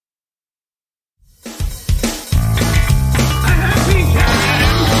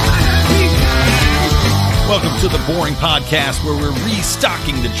to the Boring Podcast, where we're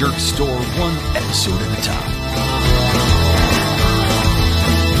restocking the jerk store one episode at a time.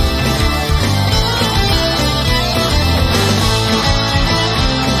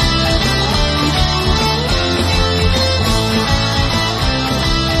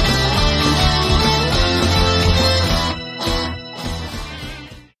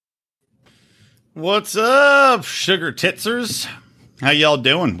 What's up, sugar titsers? How y'all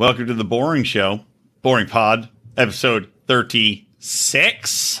doing? Welcome to the Boring Show, Boring Pod, episode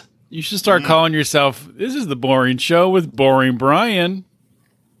 36. You should start calling yourself, this is the Boring Show with Boring Brian.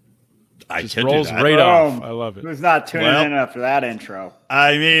 I just can rolls do that. right off. I love it. Who's not tuning in after that intro?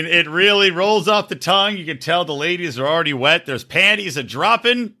 I mean, it really rolls off the tongue. You can tell the ladies are already wet. There's panties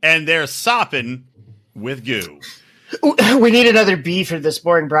a-dropping, and they're sopping with goo. We need another B for this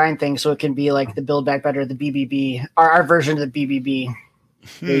Boring Brian thing, so it can be like the Build Back Better, the BBB, our version of the BBB.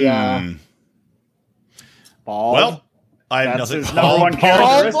 Bald. Well, I have That's nothing. his number one Bald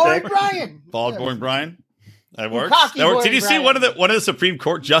Boring characteristic. Brian. Bald Boring Brian. That works. Cocky That works. Did Boring you see Brian. one of the Supreme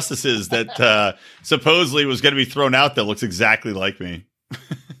Court justices that supposedly was going to be thrown out that looks exactly like me?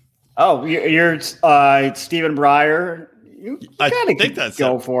 Oh, you're Stephen Breyer. You I kind think of that's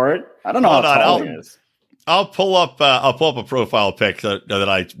go it. for it. I don't know Hold how on, tall he is. I'll pull up a profile pic that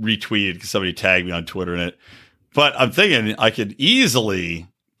I retweeted because somebody tagged me on Twitter in it. But I'm thinking I could easily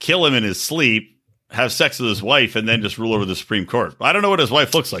kill him in his sleep, have sex with his wife, and then just rule over the Supreme Court. I don't know what his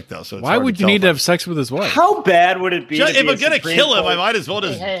wife looks like though. So it's Why hard would to you tell need to if have sex with his wife? How bad would it be? if I'm going gonna kill him, I might as well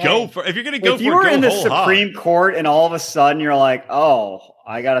just go for. If you're gonna go If for you it, were go in the whole Supreme hog. Court and all of a sudden you're like, oh,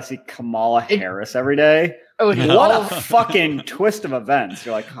 I got to see Kamala Harris every day. Oh, What a fucking twist of events!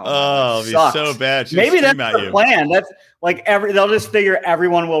 You're like, Oh, it'd be sucks. so bad. She'd Maybe scream that's at the you. plan. That's like they'll just figure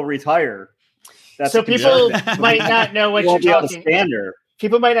everyone will retire. That's so the people concern. might not know what You you're won't be able to talking. stand her.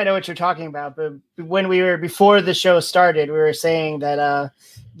 People might not know what you're talking about, but when we were before the show started, we were saying that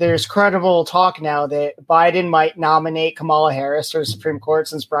there's credible talk now that Biden might nominate Kamala Harris to the Supreme Court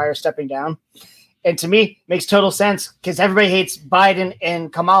since Breyer's stepping down. And to me, makes total sense because everybody hates Biden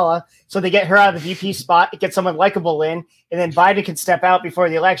and Kamala. So they get her out of the VP spot, get someone likable in, and then Biden can step out before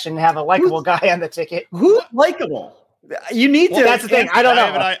the election and have a likable guy on the ticket. Who's likable? You need Well, to. that's the thing. I don't know.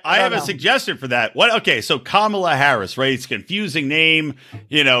 I have don't a know. suggestion for that. What? Okay, so Kamala Harris, right? It's a confusing name.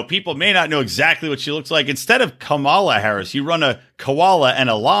 You know, people may not know exactly what she looks like. Instead of Kamala Harris, you run a koala and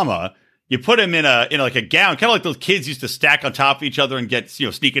a llama. You put him in like a gown, kind of like those kids used to stack on top of each other and get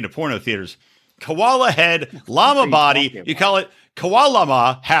sneak into porno theaters. Koala head, llama body. You call it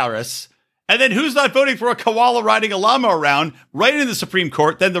Koalama Harris. And then who's not voting for a koala riding a llama around right in the Supreme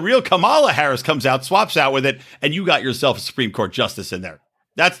Court? Then the real Kamala Harris comes out, swaps out with it, and you got yourself a Supreme Court justice in there.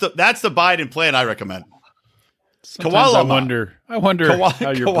 That's the Biden plan I recommend. Sometimes I Koalama. wonder how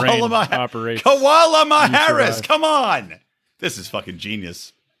your brain operates. Koalama You Harris, survive. come on. This is fucking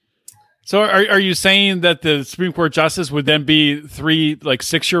genius. So are you saying that the Supreme Court justice would then be three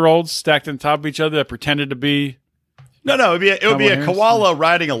 6-year-olds stacked on top of each other that pretended to be? No, it would be Kamala a Harris? koala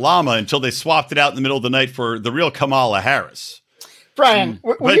riding a llama until they swapped it out in the middle of the night for the real Kamala Harris. Brian,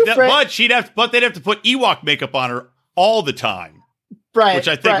 were But, you but they'd have to put Ewok makeup on her all the time, Brian, which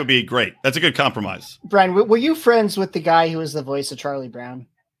I think would be great. That's a good compromise. Brian, were you friends with the guy who was the voice of Charlie Brown?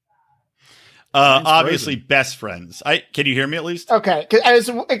 Obviously, best friends. Can you hear me at least? Okay, because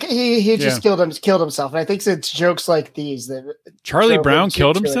he just Yeah. killed himself, and I think it's jokes like these that Charlie drove Brown him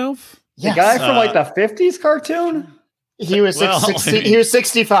killed to it. himself? The Yes. guy from the 50s cartoon? He was Well, 60, I mean, he was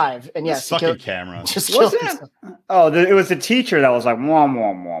 65, and yes, This he fucking killed, camera. just killed Was it? himself. Oh, it was the teacher that was like, mwah,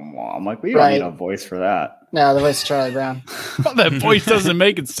 mwah, mwah, mwah. I'm like, we don't Right. need a voice for that. No, the voice of Charlie Brown. Well, that voice doesn't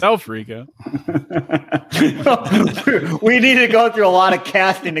make itself, Rico. We need to go through a lot of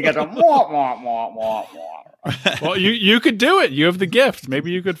casting to get to mwah, mwah, mwah, mwah, mwah. Well, you could do it. You have the gift.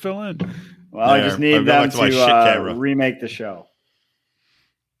 Maybe you could fill in. Well, I There. just I'll need go them back to my shit camera. to remake the show.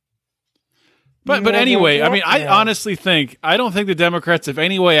 But anyway, I mean, I honestly think I don't think the Democrats have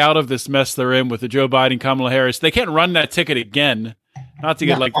any way out of this mess they're in with the Joe Biden, Kamala Harris. They can't run that ticket again. Not to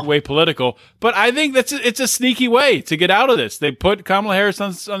get way political, but I think it's a sneaky way to get out of this. They put Kamala Harris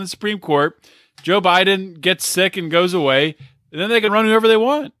on the Supreme Court. Joe Biden gets sick and goes away, and then they can run whoever they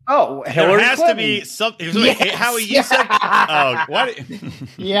want. Oh, There Hillary has Clinton. to be something. Yes. Howie, you said. Oh, what?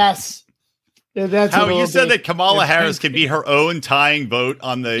 Yes, that's How what you it'll said be. that Kamala Harris could be her own tying vote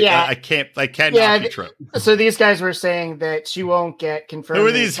on the. Yeah. I cannot Yeah, be true. So these guys were saying that she won't get confirmed. Who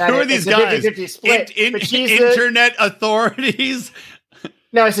are these? Who are these It's a guys? 50-50 split, but she's Internet authorities.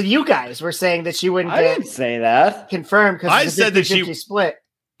 no, I said you guys were saying that she wouldn't I get didn't say that. confirmed because I it's a said that 50-50 split.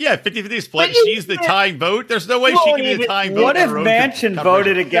 Yeah, 50-50 split. She's the tying vote. There's no way she can be the tying vote. What if Manchin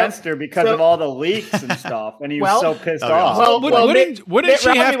voted against her because of all the leaks and stuff, and he was so pissed off? Wouldn't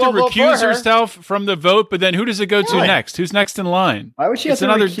she have to recuse herself from the vote? But then who does it go to next? Who's next in line? Why would she have to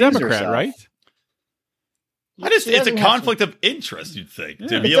another recuse Democrat, herself? right? It's a conflict of interest, you'd think,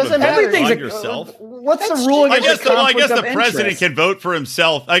 to be able to vote on yourself. What's the rule against I guess the president can vote for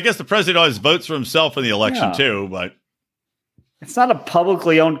himself. I guess the president always votes for himself in the election too, but it's not a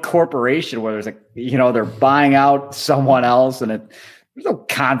publicly owned corporation where there's they're buying out someone else, and there's no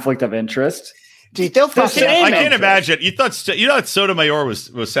conflict of interest. Dude, I can't imagine. You thought Sotomayor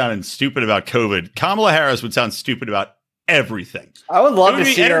was sounding stupid about COVID. Kamala Harris would sound stupid about everything. I would love to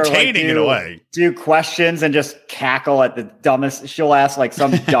see her in a way. Do questions and just cackle at the dumbest. She'll ask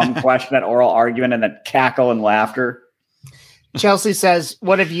some dumb question at oral argument and then cackle in laughter. Chelsea says,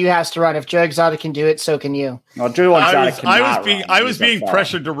 "What if you has to run? If Joe Exotic can do it, so can you." Well, Joe Exotic cannot run. I was being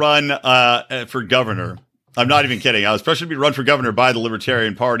pressured to run for governor. I'm not even kidding. I was pressured to be run for governor by the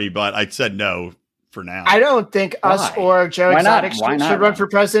Libertarian Party, but I said no for now. I don't think us or Joe Exotic should run for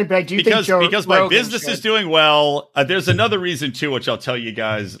president, but I do think Joe because my business is doing well. There's another reason too, which I'll tell you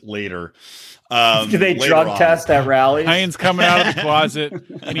guys later. Do they drug test at rallies? Ryan's coming out of the closet,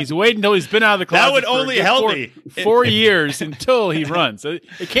 and he's waiting until he's been out of the closet. That would only help me 4 years until he runs. It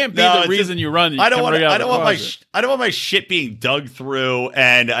can't be the reason you run. I don't want my shit being dug through,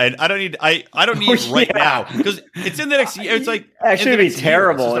 and I don't need it right now because it's in the next year. It's like actually, it'd be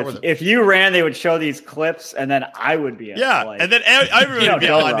terrible if you ran. They would show these clips, and then I would be and then everyone would be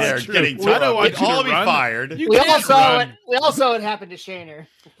on there getting. I'll be fired. We all saw what happened to Shaner.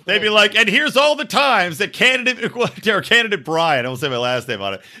 They'd be like, and here's all the times that candidate Brian, I won't say my last name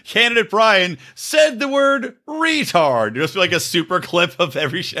on it, candidate Brian said the word retard. Just like a super clip of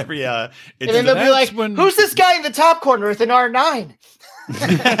every and then they'll be like, who's this guy in the top corner with an R9?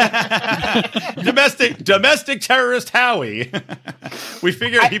 domestic terrorist Howie. We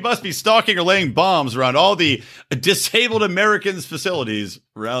figured he must be stalking or laying bombs around all the disabled Americans' facilities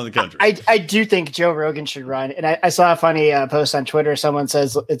around the country. I do think Joe Rogan should run. And I saw a funny post on Twitter. Someone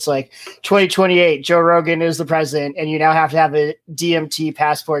says it's like 2028, Joe Rogan is the president, and you now have to have a DMT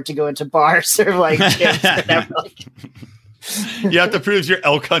passport to go into bars or gyms. You have to prove your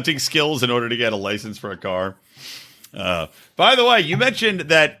elk hunting skills in order to get a license for a car. By the way, you mentioned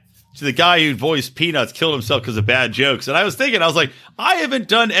that the guy who voiced Peanuts killed himself because of bad jokes. And I was like, I haven't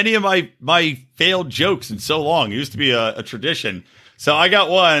done any of my failed jokes in so long. It used to be a tradition. So I got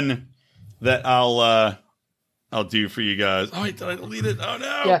one that I'll do for you guys. Oh, did I delete it? Oh,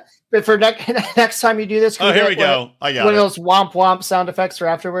 no. Yeah, but for next time you do this, here we go. I got one of those womp womp sound effects for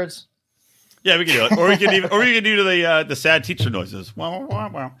afterwards. Yeah, we can do it. Or we can do the sad teacher noises. Wow, wow,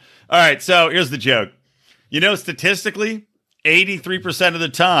 wow. All right, so here's the joke. Statistically, 83% of the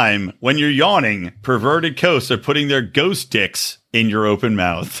time when you're yawning, perverted ghosts are putting their ghost dicks in your open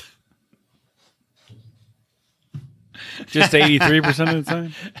mouth. Just 83% of the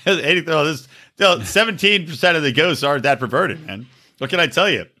time? 17% of the ghosts aren't that perverted, man. What can I tell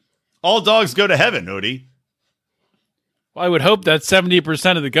you? All dogs go to heaven, Odie. Well, I would hope that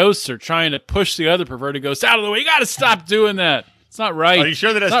 70% of the ghosts are trying to push the other perverted ghosts out of the way. You got to stop doing that. It's not right. Are you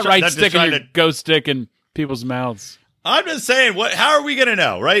sure that it's not right sticking your ghost dick in people's mouths? I'm just saying, how are we going to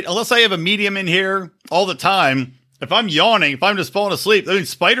know, right? Unless I have a medium in here all the time. If I'm yawning, if I'm just falling asleep,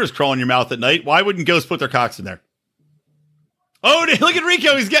 spiders crawl in your mouth at night. Why wouldn't ghosts put their cocks in there? Oh, look at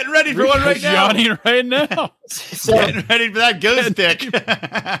Rico. He's getting ready for one right now. Yawning right now. Getting ready for that ghost dick.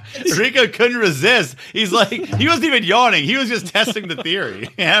 Rico couldn't resist. He's like, he wasn't even yawning. He was just testing the theory.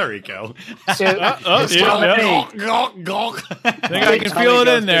 Yeah, Rico. So, I think I can feel it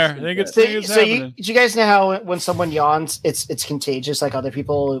in there. I think it's happening. Do you guys know how when someone yawns, it's contagious, like other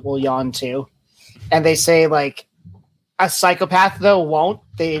people will yawn too? And they say like a psychopath though won't.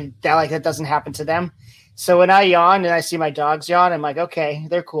 That doesn't happen to them. So when I yawn and I see my dogs yawn, I'm like, okay,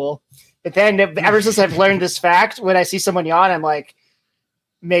 they're cool. But then ever since I've learned this fact, when I see someone yawn, I'm like,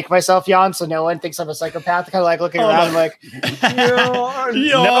 make myself yawn so no one thinks I'm a psychopath. Kind of like looking around, I'm like, yawn. No,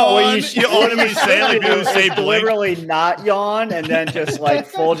 you ought to be saying like say literally not yawn and then just like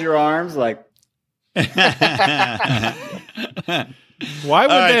fold your arms like. Why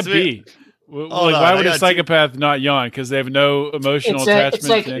would that be? Why would a psychopath not yawn? Because they have no emotional attachment. It's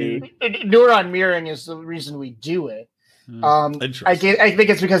like neuron mirroring is the reason we do it. I think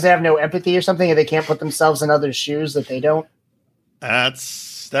it's because they have no empathy or something, and they can't put themselves in others' shoes that they don't.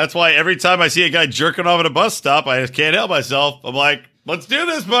 That's why every time I see a guy jerking off at a bus stop, I just can't help myself. I'm like, let's do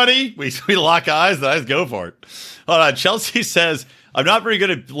this, buddy. We lock eyes, and I just go for it. Hold on. Chelsea says, I'm not very good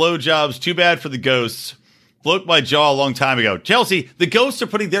at blowjobs. Too bad for the ghosts. broke my jaw a long time ago. Chelsea, the ghosts are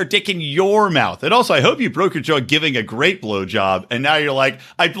putting their dick in your mouth. And also, I hope you broke your jaw giving a great blowjob. And now you're like,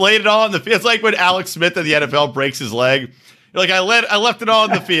 I played it all in the field. It's like when Alex Smith in the NFL breaks his leg. You're like, I left it all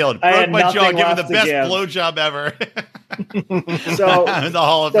in the field. Broke my jaw giving the best blowjob ever. So, the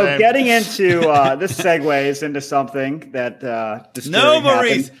Hall of Fame. Getting into this segues into something that no,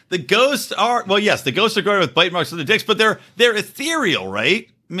 Maurice. Happened. The ghosts are the ghosts are going with bite marks on the dicks, but they're ethereal, right?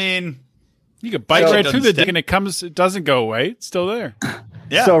 I mean, you could bite right through the dick and it doesn't go away. It's still there.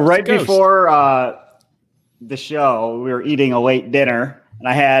 Yeah. So right before the show, we were eating a late dinner, and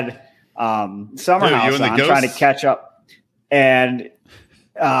I had Summer House on trying to catch up. And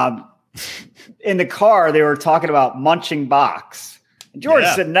in the car, they were talking about munching box. And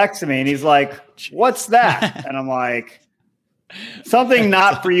George's sitting next to me, and he's like, "What's that?" And I'm like, "Something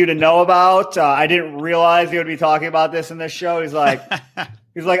not for you to know about. I didn't realize you would be talking about this in this show." He's like,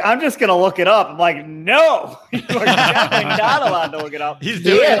 "I'm just gonna look it up." I'm like, "No, you are definitely not allowed to look it up. He's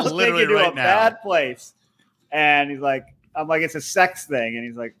doing it literally right now. Bad place." And he's like, "I'm like, it's a sex thing." And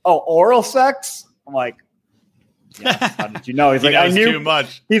he's like, "Oh, oral sex?" I'm like, "Yes, how did you know?" He's like, "I knew too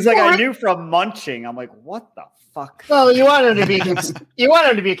much." He's like, "I knew from munching." I'm like, "What the fuck?" Well, you want him to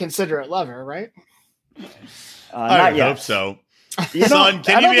be a considerate lover, right? Not yet. Hope so. Son,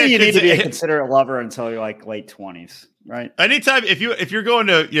 I don't think you need to be a considerate lover until you're like late 20s, right? Anytime if you're going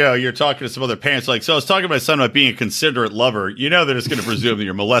to you're talking to some other parents, like, so I was talking to my son about being a considerate lover. They're just going to presume that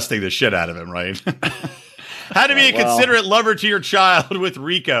you're molesting the shit out of him, right? How to be a considerate lover to your child with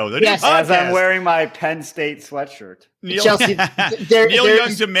Rico. Yes, as I'm wearing my Penn State sweatshirt. Neil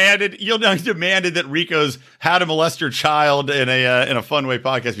Young demanded that Rico's "How to Molest Your Child in a Fun Way"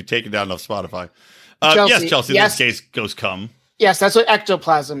 podcast be taken down off Spotify. Chelsea. In this case, goes cum. Yes, that's what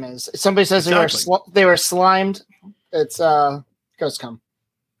ectoplasm is. If somebody says they were slimed, it's goes cum.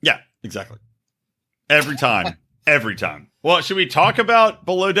 Yeah, exactly. Every time. Well, should we talk about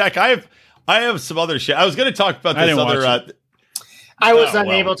Below Deck? I have some other shit. I was going to talk about this other. I was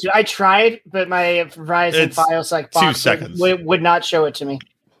unable to. I tried, but my Verizon FiOS box would not show it to me.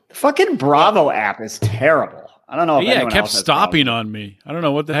 The fucking Bravo app is terrible. I don't know if anyone it kept else has stopping on me. I don't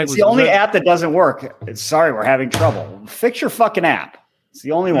know what the heck. It's the only app that doesn't work. Sorry, we're having trouble. Fix your fucking app. It's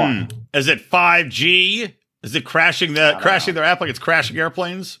the only one. Is it 5G? Is it crashing their app like it's crashing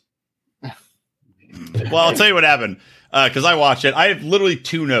airplanes? Well, I'll tell you what happened. Because I watched it. I have literally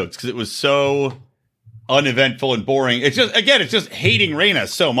 2 notes because it was so uneventful and boring. It's just hating Raina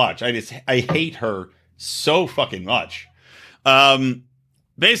so much. I hate her so fucking much.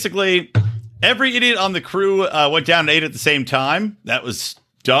 Basically, every idiot on the crew went down and ate at the same time. That was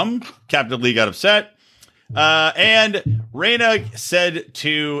dumb. Captain Lee got upset. And Raina said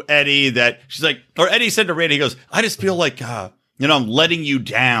to Eddie Eddie said to Raina, he goes, "I just feel like, I'm letting you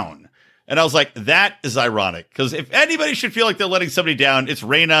down." And I was like, that is ironic, because if anybody should feel like they're letting somebody down, it's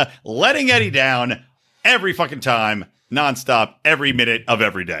Raina letting Eddie down every fucking time, nonstop, every minute of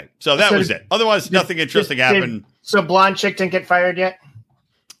every day. So that was it. Otherwise, nothing interesting happened. So blonde chick didn't get fired yet?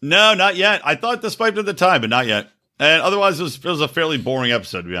 No, not yet. I thought this might be the time, but not yet. And otherwise, it was a fairly boring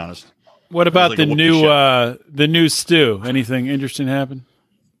episode, to be honest. What about the new stew? Anything interesting happen?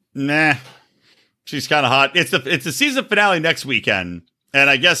 Nah, she's kind of hot. It's the season finale next weekend. And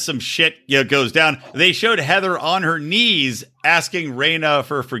I guess some shit goes down. They showed Heather on her knees asking Raina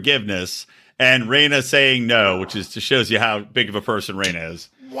for forgiveness, and Raina saying no, which shows you how big of a person Raina is.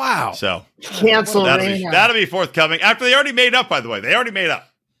 Wow. So cancel Raina. That'll be forthcoming after they already made up. By the way, they already made up.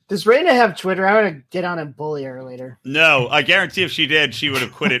 Does Raina have Twitter? I want to get on and bully her later. No, I guarantee if she did, she would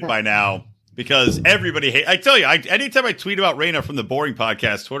have quit it by now, because everybody hates. I tell you, anytime I tweet about Raina from the Boring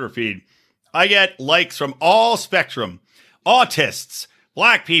Podcast Twitter feed, I get likes from all spectrum, autists,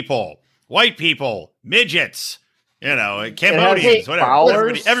 Black people, white people, midgets, Cambodians,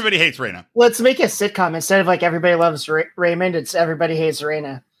 whatever. Everybody hates Raina. Let's make a sitcom. Instead of like everybody loves Raymond, it's everybody hates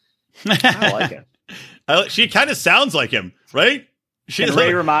Raina. I like it. She kind of sounds like him, right? Can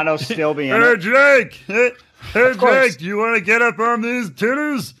Ray Romano still be in it? Jake. Hey, Jake, do you want to get up on these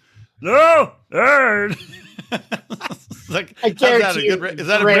titters? No? All right. I guarantee is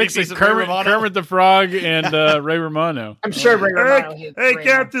that a pretty piece of Kermit the Frog and Ray Romano? I'm sure Ray Romano. Hey,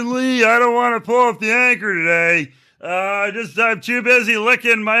 Captain Lee, I don't want to pull up the anchor today. I'm too busy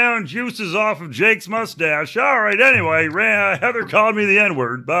licking my own juices off of Jake's mustache. All right, anyway, Heather called me the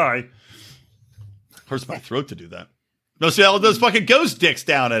N-word. Bye. Hurts my throat to do that. No, see all those fucking ghost dicks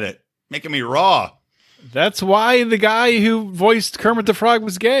down in it, making me raw. That's why the guy who voiced Kermit the Frog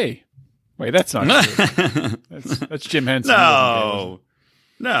was gay. Wait, that's not true. That's Jim Henson. No,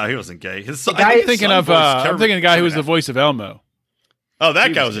 he wasn't gay. I'm thinking of the guy who was the voice of Elmo. Oh,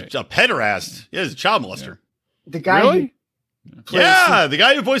 that guy was a pederast. Yeah, he's a child molester. The guy Really? Yeah, the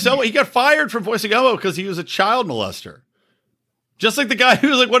guy who voiced Elmo, he got fired from voicing Elmo because he was a child molester. Just like the guy who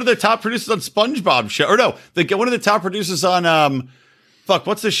was like one of the top producers on SpongeBob show, or no, one of the top producers on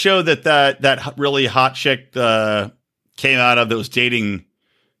what's the show that really hot chick came out of that was dating,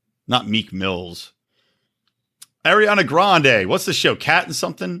 not Meek Mills, Ariana Grande. What's the show? Cat and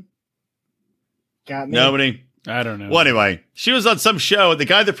something. got me. Nobody. I don't know. Well, anyway, she was on some show, and the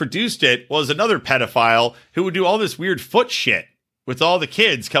guy that produced it was another pedophile who would do all this weird foot shit with all the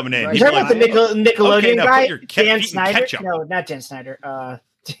kids coming in. Are you talking about the Nickelodeon okay, now guy? put your Dan feet in Snyder? ketchup. No, not Dan Snyder.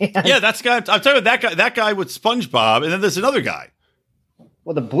 Yeah, that's guy. I'm talking about that guy. That guy with SpongeBob, and then there's another guy.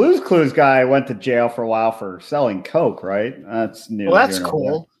 Well, the Blues Clues guy went to jail for a while for selling coke, right? That's new. Well, that's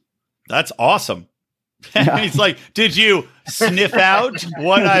cool. That's awesome. He's like, did you sniff out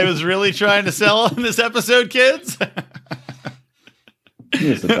what I was really trying to sell in this episode, kids?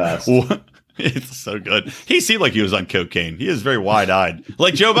 He's the best. It's so good. He seemed like he was on cocaine. He is very wide-eyed.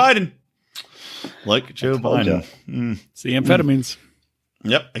 Like Joe Biden. Like Joe Biden. It's the amphetamines.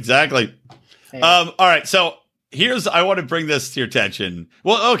 Yep, exactly. All right, so I want to bring this to your attention.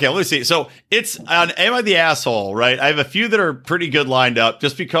 Well, okay, let me see. So it's on Am I the Asshole, right? I have a few that are pretty good lined up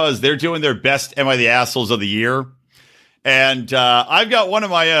just because they're doing their best Am I the Assholes of the year. And I've got one of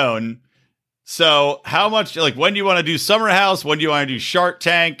my own. So how much, like, when do you want to do Summer House? When do you want to do Shark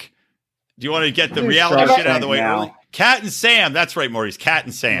Tank? Do you want to get the reality shit out of the way early? Cat and Sam. That's right, Maurice. Cat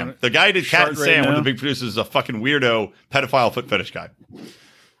and Sam. The guy who did Cat and Sam, one of the big producers, is a fucking weirdo pedophile foot fetish guy.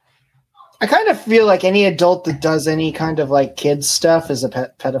 I kind of feel like any adult that does any kind of like kids stuff is a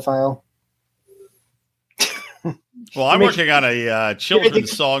pedophile. Well, I'm working on a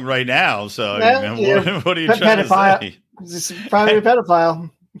children's song right now, so what are you trying to say? It's probably a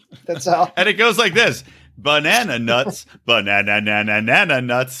pedophile. That's all. And it goes like this: banana nuts, banana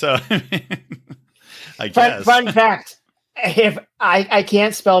nuts. So, I guess. Fun fact: if I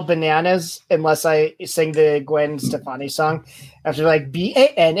can't spell bananas unless I sing the Gwen Stefani song after like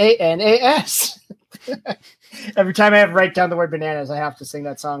BANANAS. Every time I have to write down the word bananas, I have to sing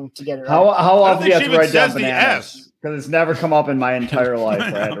that song to get it right. How often do you have to write down bananas? Because it's never come up in my entire life.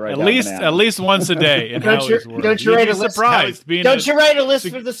 Where I had to write at least once a day. Don't you write a list? Don't you write a list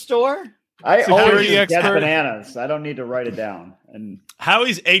for the store? I always get bananas. I don't need to write it down. And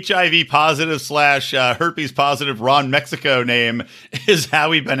Howie's HIV positive / herpes positive Ron Mexico name is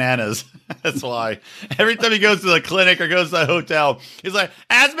Howie Bananas. That's why. Every time he goes to the clinic or goes to the hotel, he's like,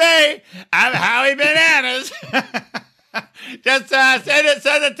 "That's me. I'm Howie Bananas." Just send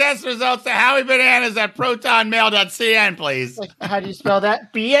the test results to Howie Bananas at protonmail.cn, please. Like, how do you spell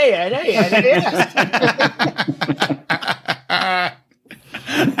that? BANANAS.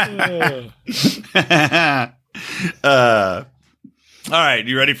 All right,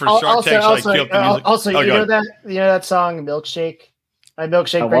 you ready for Shark Tank? You know that song Milkshake? My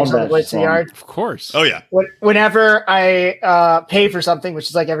milkshake brings all the boys to the yard. Of course. Oh yeah. Whenever I pay for something, which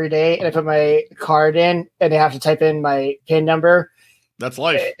is like every day, and I put my card in, and I have to type in my PIN number. That's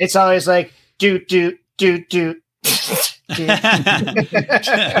life. It's always like do. Dude. To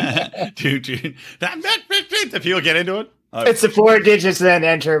people get into it. It's the 4 digits, then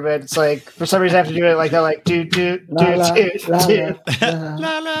enter, but it's like for some reason I have to do it like that, like do. La la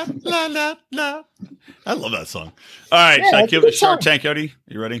la la la. I love that song. All right, should I give it a Shark Tank, Cody?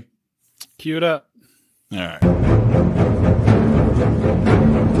 You ready? Cue it up. All right.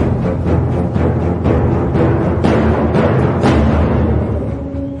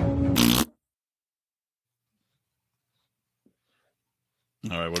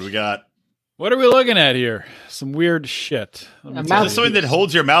 All right, what do we got? What are we looking at here? Some weird shit. Is this something that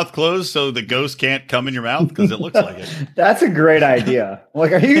holds your mouth closed so the ghost can't come in your mouth? Because it looks like it. That's a great idea.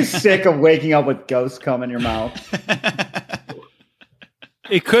 Like, are you sick of waking up with ghosts come in your mouth?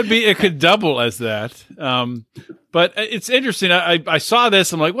 It could be. It could double as that. But it's interesting. I saw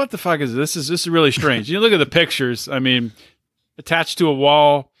this. I'm like, what the fuck is this? This is really strange. You look at the pictures. I mean, attached to a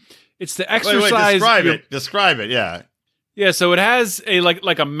wall. It's the exercise. Wait, describe it. Yeah. Yeah, so it has a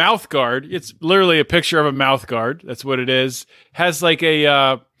like a mouth guard. It's literally a picture of a mouth guard. That's what it is. Has like a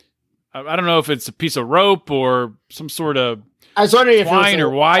I don't know if it's a piece of rope or some sort of I was wondering if it was or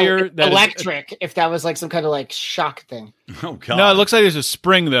wire that electric. If that was like some kind of like shock thing. Oh god! No, it looks like there's a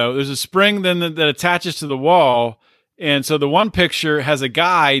spring though. There's a spring then that attaches to the wall, and so the one picture has a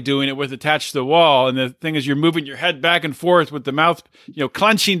guy doing it with attached to the wall. And the thing is, you're moving your head back and forth with the mouth,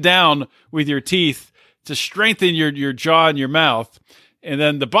 clenching down with your teeth to strengthen your jaw and your mouth. And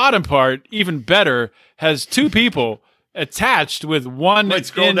then the bottom part, even better, has 2 people attached with one in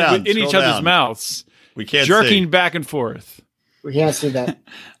each other's mouths. We can't jerking back and forth. We can't see that.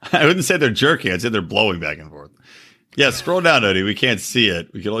 I wouldn't say they're jerking. I'd say they're blowing back and forth. Yeah, scroll down, Odie. We can't see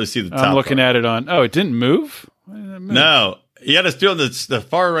it. We can only see the top. I'm looking at it on. Oh, it didn't move? Why did it move? No. You got to do on the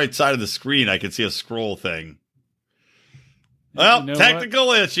far right side of the screen. I can see a scroll thing. Well,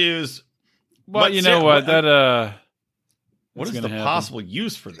 technical issues. Well, you know what? What is the possible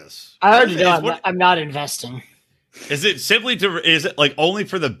use for this? I already know. I'm not investing. Is it simply is it like only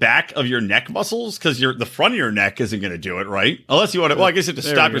for the back of your neck muscles? Because the front of your neck isn't going to do it, right? Unless you want to. Well, I guess you have to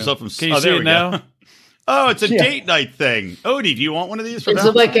stop yourself from. Can you see it now? Oh, it's a date night thing. Odie, do you want one of these? Is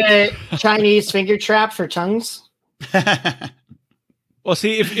it like a Chinese finger trap for tongues? Well,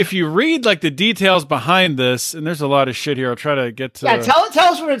 see, if you read like the details behind this, and there's a lot of shit here. I'll try to get to. Yeah, tell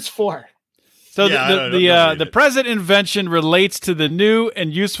us what it's for. So the present invention relates to the new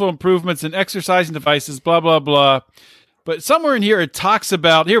and useful improvements in exercising devices, blah, blah, blah. But somewhere in here it talks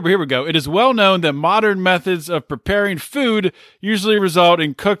about, here we go. It is well known that modern methods of preparing food usually result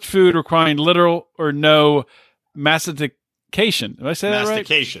in cooked food requiring little or no mastication. Did I say that right?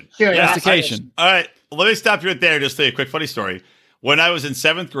 Mastication. Sure, mastication. All right, let me stop you right there. Just a quick funny story. When I was in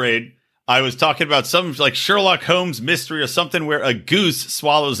 7th grade, I was talking about some like Sherlock Holmes mystery or something where a goose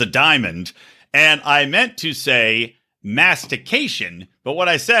swallows a diamond. And I meant to say mastication, but what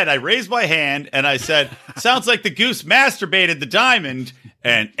I said, I raised my hand and I said, sounds like the goose masturbated the diamond,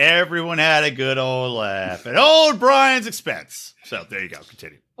 and everyone had a good old laugh at old Brian's expense. So there you go.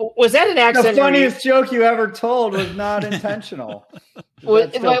 Continue. Was that an accident? The funniest joke you ever told was not intentional.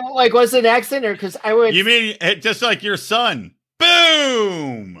 Was it an accident or because I would? You mean just like your son?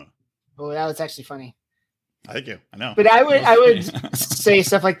 Boom. Oh, that was actually funny. Thank you. I know. But I would say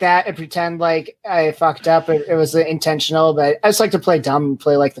stuff like that and pretend like I fucked up. It was intentional, but I just like to play dumb and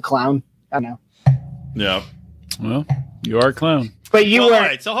play like the clown. I don't know. Yeah. Well, you are a clown. But you weren't.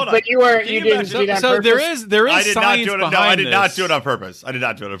 Right, so hold on. But you weren't. You didn't do that. So there is science behind this. No, I did not do it on purpose. I did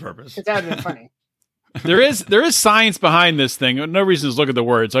not do it on purpose. That would have been funny. There is science behind this thing. No reason to look at the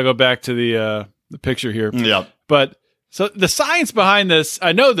words. I'll go back to the picture here. Yeah. But so the science behind this,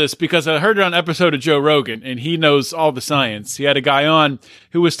 I know this because I heard it on an episode of Joe Rogan, and he knows all the science. He had a guy on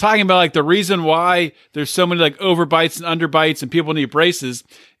who was talking about like the reason why there's so many like overbites and underbites and people need braces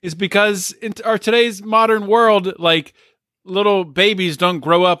is because in our today's modern world, like little babies don't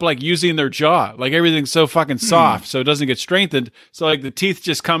grow up like using their jaw. Like everything's so fucking soft, so it doesn't get strengthened. So like the teeth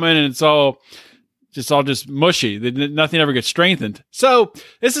just come in and it's all just mushy. Nothing ever gets strengthened. So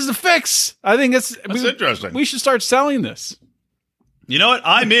this is a fix. I think that's interesting. We should start selling this. You know what?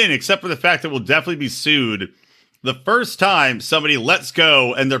 I'm in, except for the fact that we'll definitely be sued the first time somebody lets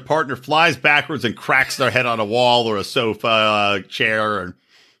go and their partner flies backwards and cracks their head on a wall or a sofa, chair, and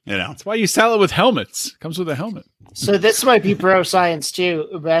That's why you sell it with helmets. It comes with a helmet. So this might be bro science too,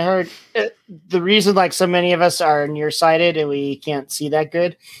 but I heard the reason like so many of us are nearsighted and we can't see that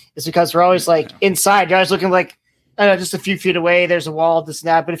good is because we're always like inside. You're always looking like, I don't know, just a few feet away. There's a wall, this and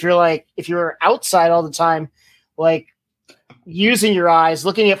that. But if you're outside all the time, like using your eyes,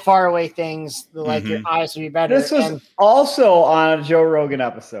 looking at far away things, like your eyes would be better. This was also on a Joe Rogan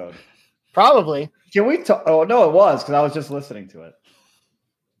episode. Probably. Can we talk? Oh no, it was because I was just listening to it.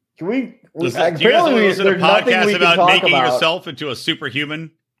 Can we? Do you guys listen to podcasts about making yourself into a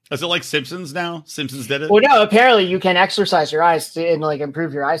superhuman? Is it like Simpsons now? Simpsons did it? Well, no, apparently you can exercise your eyes and like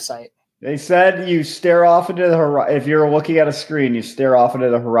improve your eyesight. They said you stare off into the horizon. If you're looking at a screen, you stare off into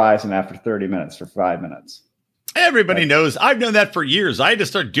the horizon after 30 minutes for 5 minutes. Everybody knows. I've known that for years. I had to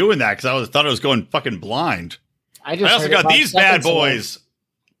start doing that because thought I was going fucking blind. I also got these bad boys.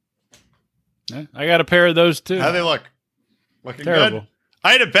 Yeah, I got a pair of those too. How they look? Looking terrible. Good.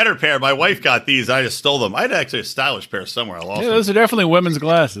 I had a better pair. My wife got these. I just stole them. I had actually a stylish pair somewhere. I lost them. Those are definitely women's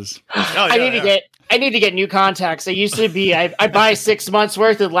glasses. I need to get new contacts. They used to be I buy 6 months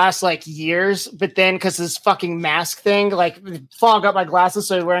worth. It lasts like years, but then because this fucking mask thing like fog up my glasses,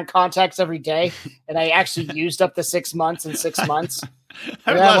 so I'm wearing contacts every day, and I actually used up the 6 months in 6 months.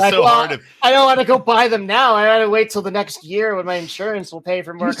 I don't want to go buy them now. I got to wait till the next year when my insurance will pay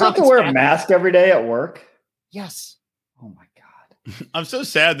for more. You still have to wear a mask every day at work? Yes. Oh my god. I'm so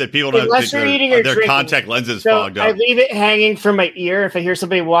sad that people don't think their contact lenses fogged up. I leave it hanging from my ear. If I hear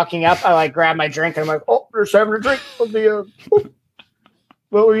somebody walking up, I like grab my drink and I'm like, oh, they're having a drink.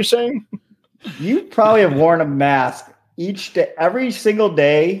 What were you saying? You probably have worn a mask each day, every single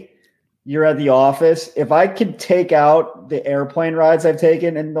day you're at the office. If I could take out the airplane rides I've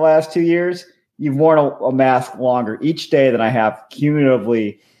taken in the last 2 years, you've worn a mask longer each day than I have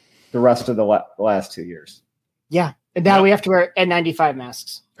cumulatively the rest of the last 2 years. Yeah. And now we have to wear N95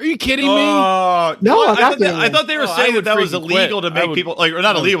 masks. Are you kidding me? No, I thought they were saying that was illegal to make people or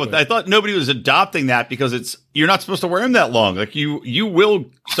not illegal. I thought nobody was adopting that because you're not supposed to wear them that long. Like you will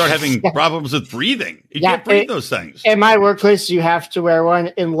start having problems with breathing. You can't breathe those things. In my workplace, you have to wear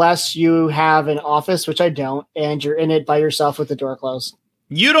one unless you have an office, which I don't, and you're in it by yourself with the door closed.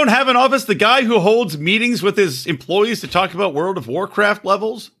 You don't have an office? The guy who holds meetings with his employees to talk about World of Warcraft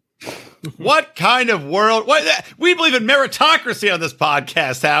levels? What kind of world? We believe in meritocracy on this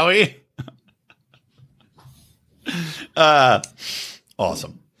podcast, Howie.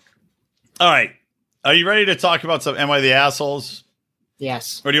 Awesome. All right. Are you ready to talk about some Am I the Assholes?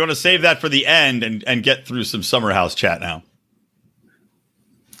 Yes. Or do you want to save that for the end and get through some Summer House chat now?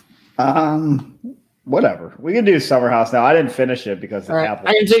 Whatever. We can do Summer House now. I didn't finish it because of Apple.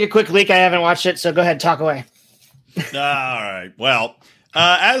 I can take a quick leak. I haven't watched it, so go ahead, talk away. All right. Well,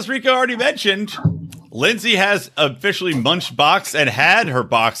 as Rika already mentioned, Lindsay has officially munched box and had her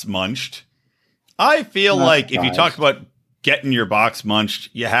box munched. I feel like if you talk about getting your box munched,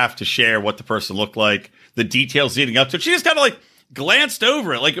 you have to share what the person looked like, the details leading up to it. She just kind of like glanced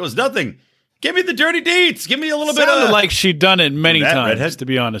over it like it was nothing. Give me the dirty deets. Give me a little bit of... Sounded like she'd done it many times, redhead? To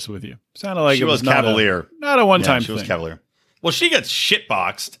be honest with you. Sounded like she it was cavalier. Not a one-time she thing. was cavalier. Well, she gets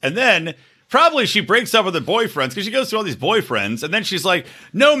shitboxed, and then... Probably she breaks up with her boyfriends because she goes through all these boyfriends, and then she's like,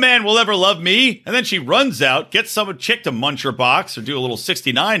 no man will ever love me. And then she runs out, gets some chick to munch her box or do a little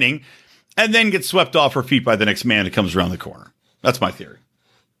 69ing, and then gets swept off her feet by the next man who comes around the corner. That's my theory.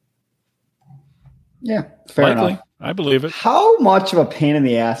 Yeah, fair enough. I believe it. How much of a pain in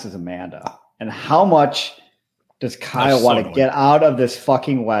the ass is Amanda? And how much does Kyle want to get out of this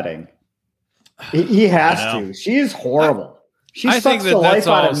fucking wedding? He has to. She's horrible. She sucks the life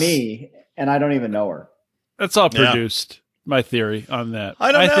out of me. And I don't even know her. That's all produced, my theory on that.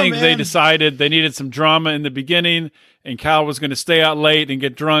 I think they decided they needed some drama in the beginning, and Kyle was going to stay out late and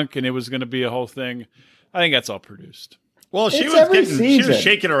get drunk, and it was going to be a whole thing. I think that's all produced. Well, she was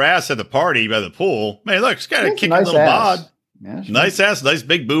shaking her ass at the party by the pool. Man, look, she's got a kicking little bod. Yeah, nice ass, nice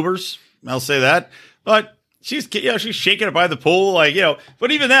big boobers. I'll say that. But she's shaking it by the pool,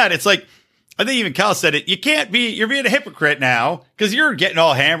 But even that, it's like. I think even Kyle said it. You're being a hypocrite now because you're getting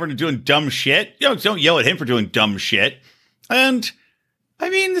all hammered and doing dumb shit. Don't yell at him for doing dumb shit. And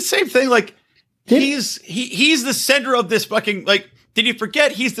I mean, the same thing, like he's the center of this fucking, like, did you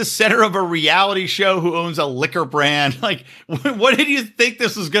forget he's the center of a reality show who owns a liquor brand? Like, what did you think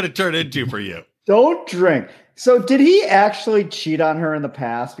this was going to turn into for you? Don't drink. So did he actually cheat on her in the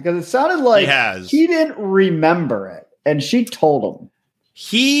past? Because it sounded like he didn't remember it. And she told him.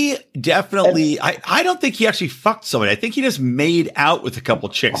 He definitely, I don't think he actually fucked somebody. I think he just made out with a couple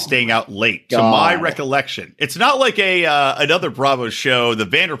chicks staying out late, to my recollection. It's not like another Bravo show, the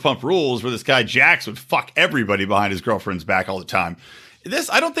Vanderpump Rules, where this guy Jax would fuck everybody behind his girlfriend's back all the time.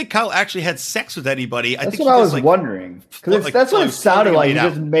 I don't think Kyle actually had sex with anybody. That's what I was wondering. Because that's what it sounded like. He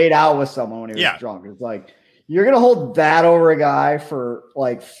just made out with someone when he was drunk. It's like, you're going to hold that over a guy for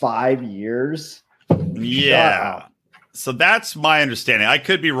like 5 years? Yeah. So that's my understanding. I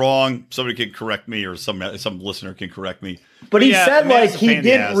could be wrong. Somebody can correct me, or some listener can correct me. But he said like he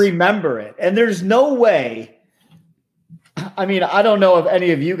didn't remember it. And there's no way. I mean, I don't know if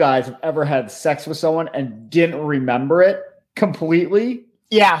any of you guys have ever had sex with someone and didn't remember it completely.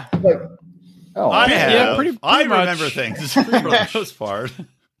 Yeah. Like, I have. Yeah, pretty I much. Remember things for the most part.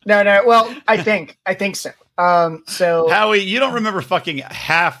 No. Well, I think so. So Howie, you don't remember fucking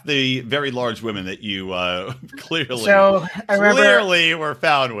half the very large women that you clearly were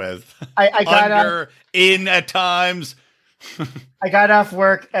found with. I got in at times. I got off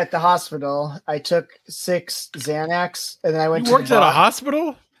work at the hospital. I took 6 Xanax, and then I went. You worked at a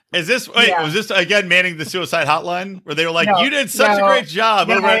hospital? Was this again manning the suicide hotline where they were like, you did such a great job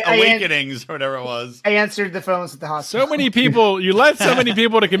over at Awakenings or whatever it was? I answered the phones at the hospital. So many people, you let so many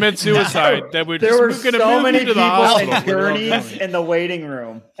people to commit suicide that we're there were just so many to people the hospital. in gurneys in the waiting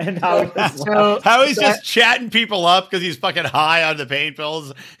room. And how he's just chatting people up because he's fucking high on the pain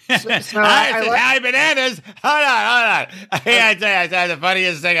pills. Hi, bananas. Hold on. I saw the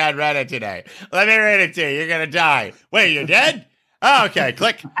funniest thing on Reddit today. Let me read it to you. You're going to die. Wait, you're dead? Oh, okay,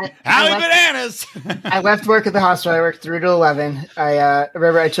 click. Howie Bananas. I left work at the hospital. I worked 3 to 11. I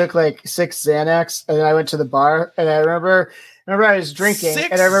remember I took like 6 Xanax, and then I went to the bar. And I remember I was drinking. 6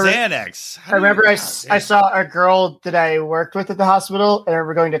 and I remember Xanax. I remember I saw a girl that I worked with at the hospital, and I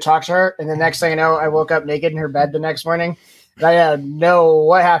remember going to talk to her. And the next thing I know, I woke up naked in her bed the next morning. And I didn't know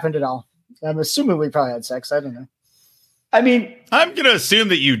what happened at all. I'm assuming we probably had sex. I don't know. I mean, I'm going to assume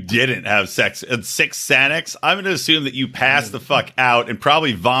that you didn't have sex at 6 Xanax. I'm going to assume that you passed the fuck out and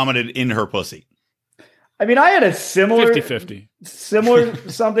probably vomited in her pussy. I mean, I had a similar 50-50. Similar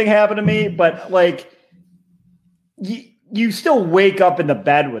something happened to me, but like you still wake up in the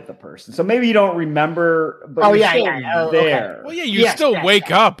bed with the person, so maybe you don't remember. But there. Okay. Well, yeah, you still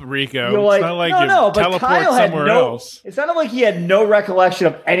wake up, Rico. You're like, it's not like no, you but teleport Kyle had somewhere else. It sounded like he had no recollection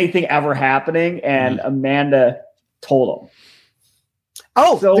of anything ever happening, and Amanda told him.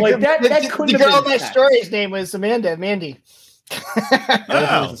 Oh, so that couldn't the have girl in been my story's name was Mandy. It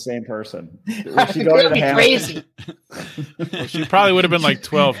was the same person. She go to the crazy. Well, she probably would have been like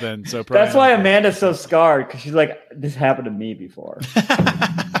 12 then. So that's why Amanda's so scarred, because she's like, this happened to me before.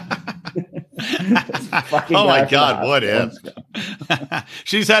 Oh my God, what if?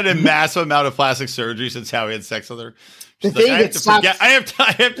 She's had a massive amount of plastic surgery since Howie had sex with her. She's like, I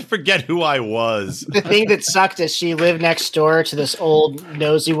have to forget who I was. The thing that sucked is she lived next door to this old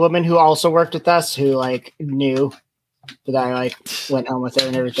nosy woman who also worked with us, who like knew that I like went home with her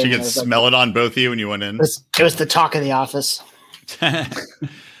and everything. She could smell it on both of you when you went in. It was the talk of the office.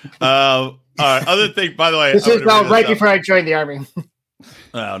 Other thing, by the way, this is right before I joined the army.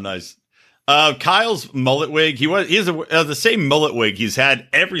 Oh, nice. Kyle's mullet wig. He has the same mullet wig he's had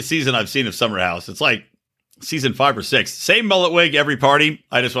every season I've seen of Summer House. It's like season 5 or 6. Same mullet wig every party.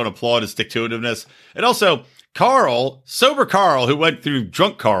 I just want to applaud his stick-to-itiveness. And also, sober Carl, who went through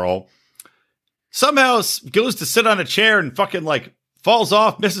drunk Carl, somehow goes to sit on a chair and fucking like falls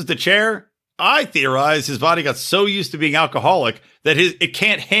off, misses the chair. I theorize his body got so used to being alcoholic that it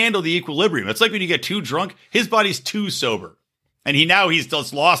can't handle the equilibrium. It's like when you get too drunk, his body's too sober. And he's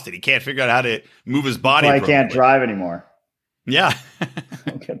just lost it. He can't figure out how to move his body. Well, I can't drive anymore. Yeah.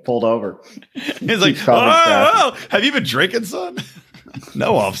 Get pulled over. He's like, oh, have you been drinking, son?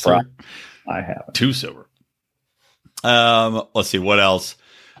 No, officer. I haven't. Too sober. Let's see, what else?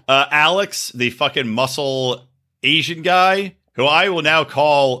 Alex, the fucking muscle Asian guy, who I will now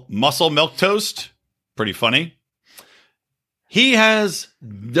call Muscle Milk Toast. Pretty funny. He has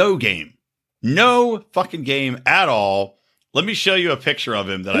no game. No fucking game at all. Let me show you a picture of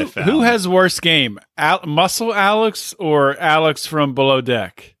him that I found. Who has worse game? Muscle Alex or Alex from Below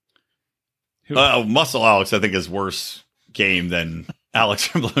Deck? Muscle Alex, I think, is worse game than Alex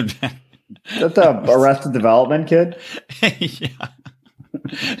from Below Deck. Is that the Arrested Development kid? Yeah.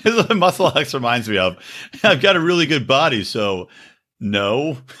 This is what Muscle Alex reminds me of. I've got a really good body, so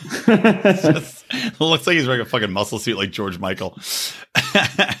no. It looks like he's wearing a fucking muscle suit like George Michael.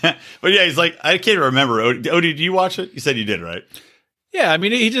 But yeah, he's like, I can't remember. Odie, did you watch it? You said you did, right? Yeah, I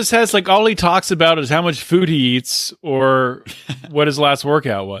mean, he just has like all he talks about is how much food he eats or what his last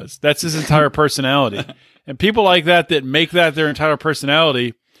workout was. That's his entire personality. And people like that make that their entire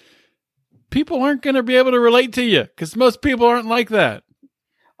personality, people aren't going to be able to relate to you because most people aren't like that.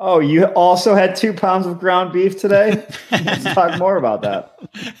 Oh, you also had 2 pounds of ground beef today? Let's talk more about that.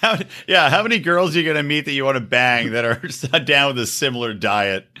 How many girls are you going to meet that you want to bang that are down with a similar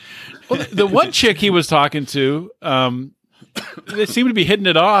diet? Well, the one chick he was talking to, they seemed to be hitting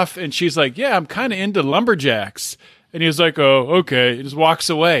it off, and she's like, yeah, I'm kind of into lumberjacks. And he was like, oh, okay. He just walks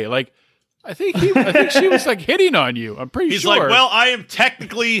away. Like, I think she was like hitting on you. I'm pretty sure. He's like, well, I am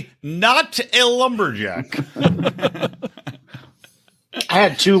technically not a lumberjack. I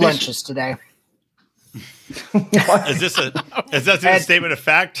had 2 lunches today. Is that a statement of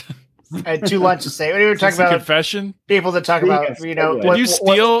fact? I had 2 lunches today. We were talking about confession. People that talk about, Did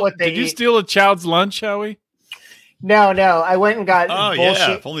you steal a child's lunch, Howie? No. I went and got bullshit.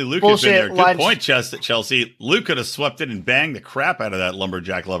 Yeah. If only Luke had been there. Lunch. Good point, Chelsea. Luke could have swept in and banged the crap out of that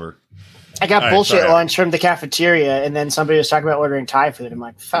lumberjack lover. I got bullshit lunch from the cafeteria, and then somebody was talking about ordering Thai food. I'm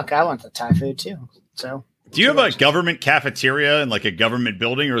like, fuck, I want the Thai food too. So. Do you have a government cafeteria in like a government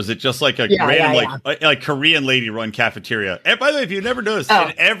building, or is it just like a random like Korean lady run cafeteria? And by the way, if you've never noticed,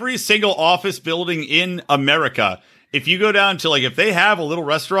 in every single office building in America, if you go down to like if they have a little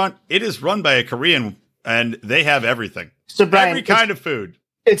restaurant, it is run by a Korean and they have everything. So Brian, every kind of food.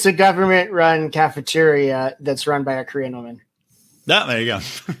 It's a government run cafeteria that's run by a Korean woman. There you go.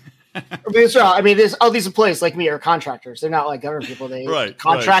 I mean, there's all these employees like me are contractors. They're not like government people. They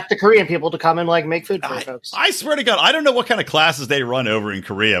contract the Korean people to come and like make food for folks. I swear to God, I don't know what kind of classes they run over in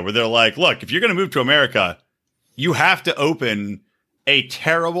Korea where they're like, look, if you're going to move to America, you have to open a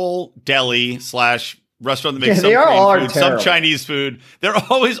terrible deli / restaurant that makes some Korean food, some Chinese food. They're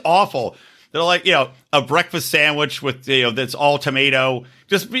always awful. They're like, a breakfast sandwich with, that's all tomato,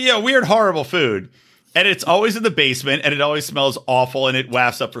 just weird, horrible food. And it's always in the basement, and it always smells awful, and it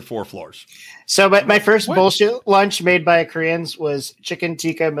wafts up for 4 floors. So my first bullshit lunch made by Koreans was chicken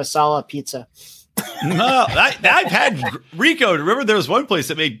tikka masala pizza. No, I've had Rico. Remember, there was one place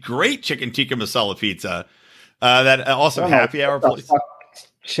that made great chicken tikka masala pizza. That also happy hour place.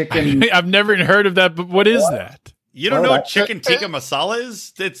 chicken. I've never even heard of that, but what is that? You don't know what chicken tikka masala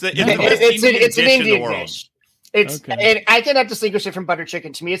is? It's the best it's an dish Indian in the world. dish. And I cannot distinguish it from butter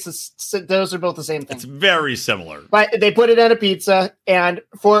chicken. To me, those are both the same thing. It's very similar. But they put it on a pizza, and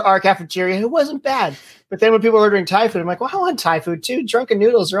for our cafeteria, it wasn't bad. But then when people were ordering Thai food, I'm like, well, I want Thai food too. Drunken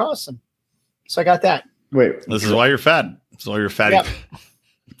noodles are awesome. So I got that. Wait, this is why you're fat. This is why you're fatty. Yep.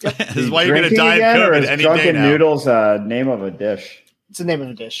 This is why you're going to die of COVID any day now. Drunken noodles, name of a dish. It's the name of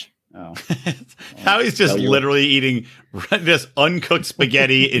a dish. Oh. Now he's just literally eating this uncooked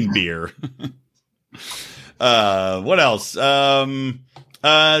spaghetti in beer. What else? The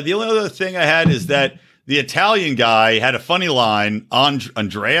only other thing I had is that the Italian guy had a funny line.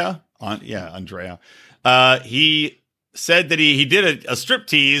 Andrea. He said that he did a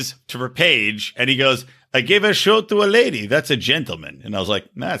striptease to her page, and he goes, "I gave a show to a lady. That's a gentleman." And I was like,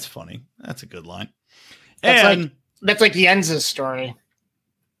 "That's funny. That's a good line." That's like Jens's story.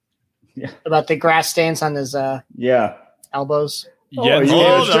 Yeah. About the grass stains on his elbows. Jens,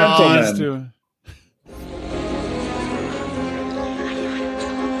 gentleman.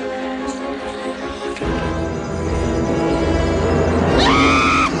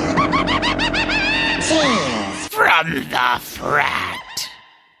 From the frat.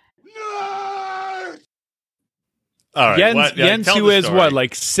 All right, Jens who is what,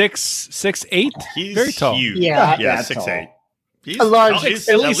 like 6'8"? He's very tall. Huge. Yeah, 6'8". He's a large, he's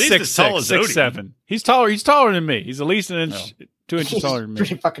at at least least as tall 6'6", as Odie. 6'7". He's taller. He's taller than me. He's at least an inch, 2 inches taller than me.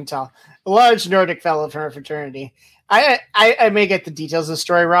 Pretty fucking tall. A large Nordic fellow from our fraternity. I may get the details of the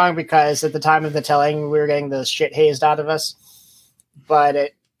story wrong because at the time of the telling, we were getting the shit hazed out of us. But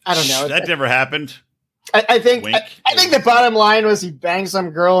I don't know. That never happened. I think the bottom line was he banged some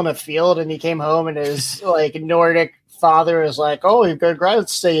girl in a field and he came home and his like Nordic father is like, "Oh, you've got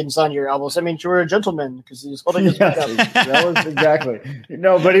grass stains on your elbows. I mean, you were a gentleman," because he's holding his back up. That was exactly.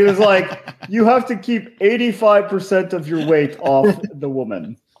 No, but he was like, "You have to keep 85% of your weight off the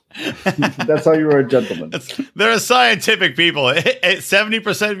woman." That's how you were a gentleman. They're scientific people.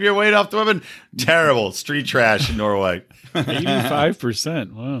 70% of your weight off the woman. Terrible. Street trash in Norway.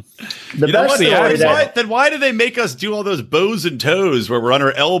 85%. Wow. Then why do they make us do all those bows and toes where we're on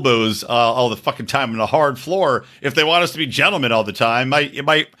our elbows all the fucking time on a hard floor if they want us to be gentlemen all the time? My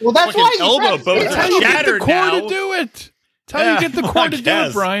that's why elbow bones are how you get the shattered core now. to do it. It's how you get the core to do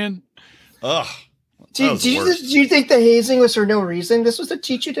it, Brian. Ugh. Do you think the hazing was for no reason? This was to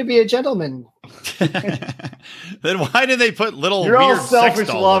teach you to be a gentleman. Then why did they put little You're weird all selfish sex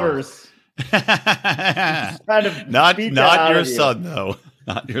dolls lovers. Not your son, though.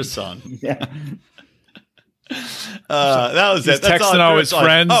 Not your son. Yeah. That was He's it. That's texting all his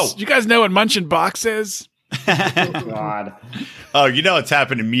friends. Oh, You guys know what munching box is? God. Oh, you know it's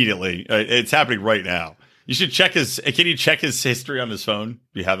happened immediately. It's happening right now. You should check his. Can you check his history on his phone?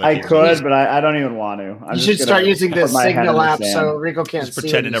 Do you have that? I could, but I don't even want to. You should start using the Signal app so Rico can't just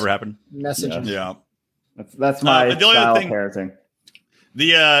pretend it never happened. Message. Yeah. That's my style of parenting.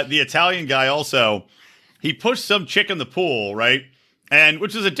 The Italian guy also, he pushed some chick in the pool, right? And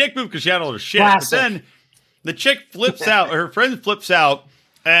which is a dick move because she had all her shit. Classic. But then the chick flips out, her friend flips out,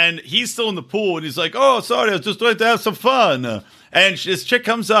 and he's still in the pool, and he's like, "Oh, sorry, I was just trying to have some fun." And this chick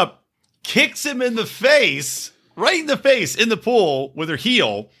comes up, kicks him in the face, right in the face, in the pool with her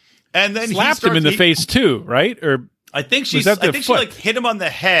heel, and then slapped him in the face too, right? Or I think she like hit him on the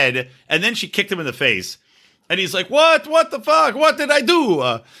head, and then she kicked him in the face. And he's like, "What? What the fuck? What did I do?"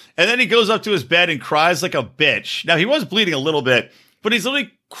 And then he goes up to his bed and cries like a bitch. Now, he was bleeding a little bit, but he's literally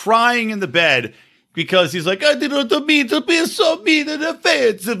crying in the bed because he's like, "I didn't mean to be so mean and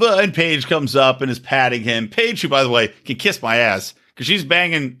offensive." And Paige comes up and is patting him. Paige, who, by the way, can kiss my ass because she's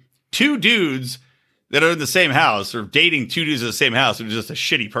banging two dudes that are in the same house or dating two dudes in the same house who's just a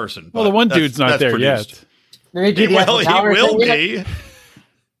shitty person. Well, the one dude's not there yet. He will be.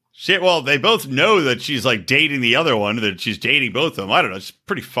 Shit, well, they both know that she's like dating the other one, that she's dating both of them. I don't know. It's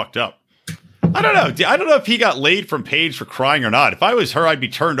pretty fucked up. I don't know. I don't know if he got laid from Paige for crying or not. If I was her, I'd be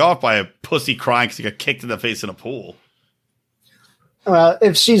turned off by a pussy crying because he got kicked in the face in a pool. Well,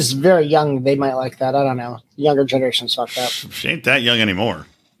 if she's very young, they might like that. I don't know. Younger generations fucked up. She ain't that young anymore.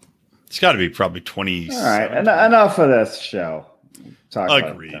 It's got to be probably 20. All right, enough of this show. Talk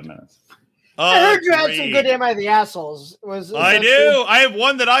Agreed. about it 10 minutes. I heard you had some good Am I the Assholes. I do. True? I have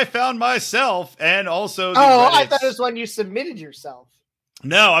one that I found myself, and also. I thought it was one you submitted yourself.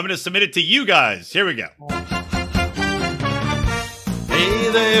 No, I'm going to submit it to you guys. Here we go. Hey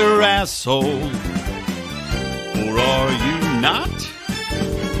there, asshole. Or are you not?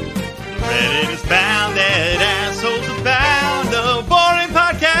 Reddit is found that assholes are found. A boring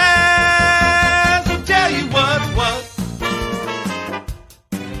podcast will tell you what's what.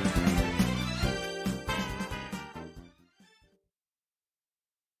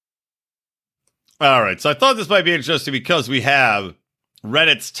 All right. So I thought this might be interesting because we have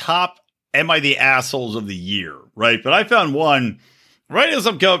Reddit's top Am I the Assholes of the Year, right? But I found one right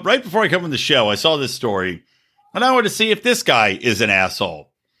before I come on the show. I saw this story and I wanted to see if this guy is an asshole.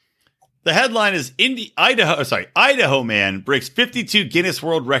 The headline is Idaho man breaks 52 Guinness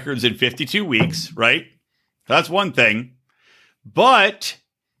World Records in 52 weeks, right? That's one thing. But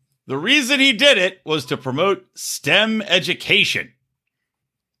the reason he did it was to promote STEM education.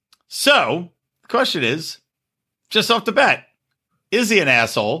 So the question is, just off the bat, is he an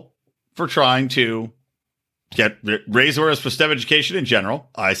asshole for trying to raise awareness for STEM education in general?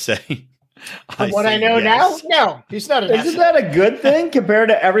 I say. I know yes. now, no, he's not an asshole. Isn't that a good thing compared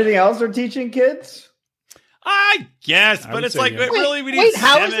to everything else they're teaching kids? I guess, but it's like, really, we need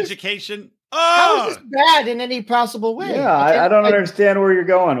STEM education. How is this bad in any possible way? Yeah, I don't understand where you're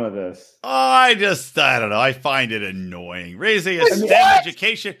going with this. I don't know. I find it annoying. Raising a STEM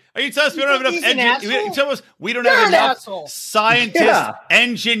education. Are you telling us we don't have enough we don't have enough scientists,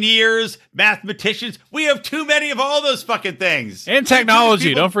 engineers, mathematicians? We have too many of all those fucking things. And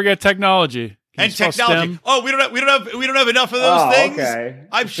technology. Don't forget technology. And technology. Oh, we don't have enough of those things. Okay.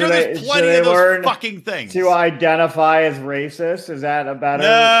 I'm sure there's plenty of those fucking things. To identify as racist, is that a better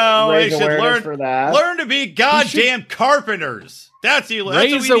raise awareness for that? Learn to be goddamn carpenters.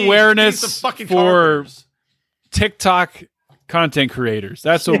 Raise awareness for TikTok content creators.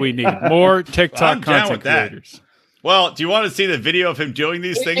 That's what we need. More TikTok content creators. Well, do you want to see the video of him doing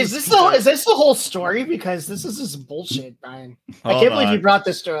these things? Is this the whole story? Because this is just bullshit, Brian. I can't believe you brought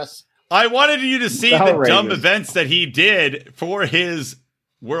this to us. I wanted you to see the dumb events that he did for his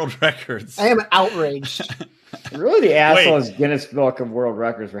world records. I am outraged. Really, the asshole is Guinness Book of World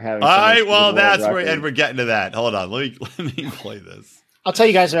Records for having. That's where, and we're getting to that. Hold on, let me play this. I'll tell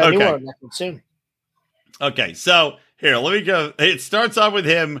you guys about a new world record soon. Okay, so here, let me go. It starts off with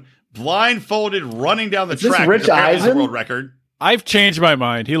him blindfolded running down the track. Rich Eisen? World record. I've changed my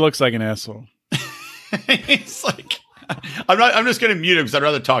mind. He looks like an asshole. He's like. I'm just going to mute him because I'd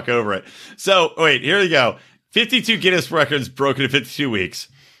rather talk over it. So, wait, here we go. 52 Guinness records broken in 52 weeks.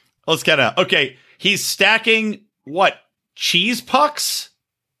 Let's okay. He's stacking cheese pucks?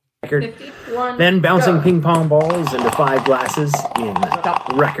 Then bouncing ping pong balls into 5 glasses in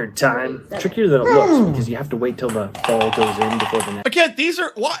record time. Trickier than it looks because you have to wait till the ball goes in before the next. Again, these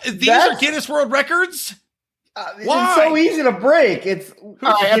are Guinness World Records? It's so easy to break. It's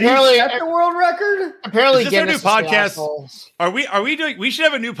apparently at the world record. Apparently, is this our new podcast? Are we doing? We should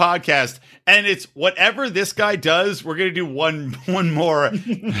have a new podcast, and it's whatever this guy does. We're gonna do one more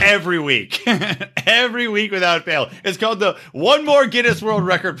every week, every week without fail. It's called the One More Guinness World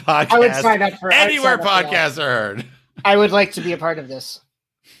Record podcast. I would sign up for anywhere podcasts are heard. I would like to be a part of this.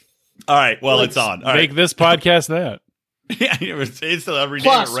 All right, well, it's on. All make this podcast that. Yeah, it's still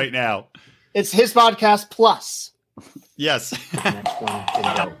renaming it right now. It's his podcast plus. Yes. Next one.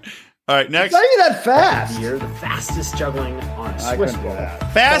 All right, next. It's not even that fast. You're the fastest juggling on a Swiss ball.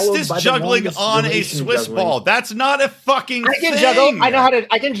 Fastest juggling on a Swiss ball. That's not a fucking thing. I can juggle.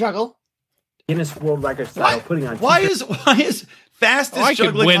 I can juggle. Guinness World Record style putting on. Why is fastest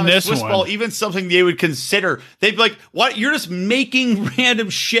juggling on a Swiss ball even something they would consider? They'd be like, "What? You're just making random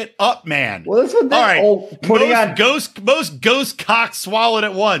shit up, man." Well, that's what most ghost cocks swallowed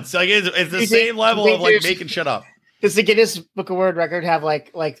at once. Like it's the same level of like making shit up. Does the Guinness Book of World Record have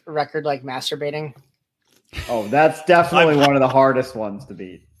like record like masturbating? Oh, that's definitely one of the hardest ones to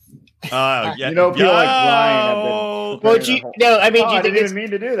beat. Yeah. People like Brian have been. I didn't even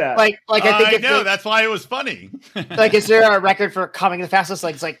mean to do that. I think that's why it was funny. Like, is there a record for coming the fastest?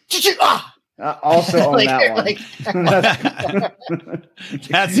 Like, it's like also on that one.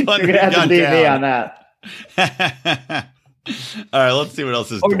 That's what you're gonna have to beat me on that. All right, let's see what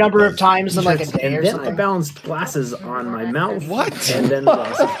else is. Or number of times in like a day or something. I balanced glasses on my mouth. What? And then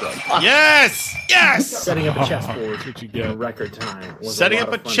yes. Setting up a chessboard in record time. Setting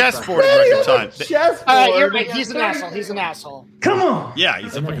up a chessboard in record time. You're right. He's an asshole. He's an asshole. Come on. Yeah,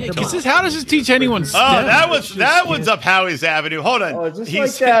 he's a fucking. How does this teach anyone? STEM? Oh, that one's up Howie's Avenue. Hold on. Oh, it's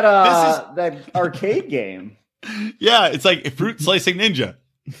just like that arcade game. Yeah, it's like Fruit Slicing Ninja.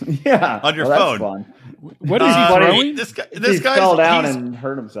 Yeah, on your phone. Fun. What is he throwing? This guy fell down and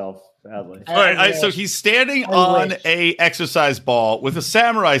hurt himself badly. All right, so he's standing on a exercise ball with a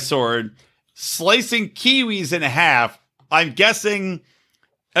samurai sword, slicing kiwis in half. I'm guessing.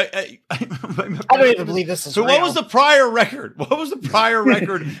 I don't even believe this is real. What was the prior record? What was the prior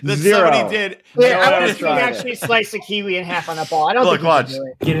record that somebody did? I want to see him actually slice a kiwi in half on a ball. I don't think he can do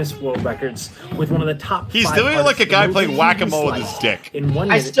it. Guinness World Records with one of the top. He's doing it like a guy playing whack-a-mole with his dick. In 1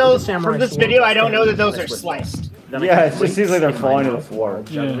 minute, from this video, I don't know that those are sliced. Then Yeah, it just seems like they're falling to the floor.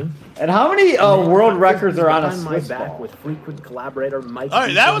 And how many world records are on a Swiss ball? With frequent collaborator Mike. All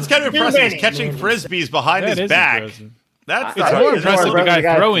right, that was kind of impressive. He's catching frisbees behind his back. Impressive. That's It's more impressive the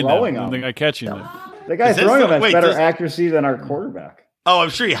guy throwing them than the guy catching them. The guy throwing them has better accuracy than our quarterback. Oh, I'm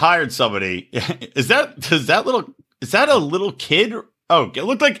sure he hired somebody. Is that a little kid? Oh, it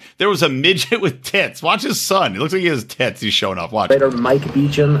looked like there was a midget with tits. Watch his son. It looks like he has tits. He's showing off. Watch. Later, Mike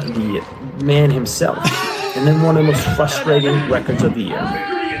Beecham, the man himself, and then one of the most frustrating records of the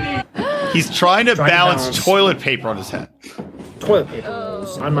year. He's trying to balance toilet paper on his head. Toilet paper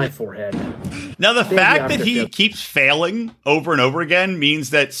rolls on my forehead. Now, the fact that he keeps failing over and over again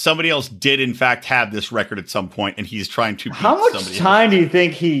means that somebody else did, in fact, have this record at some point, and he's trying to beat How much time do you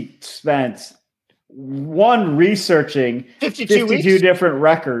think he spent, researching 52 different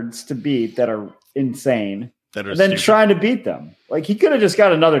records to beat that are insane, and then trying to beat them? Like, he could have just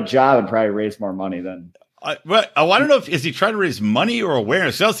got another job and probably raised more money than... I don't know is he trying to raise money or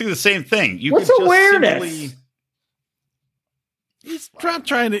awareness? I was thinking the same thing. What's awareness? He's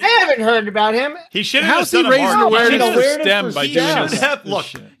trying to. I haven't heard about him. He should have How's he raising awareness for STEM by doing this? Look,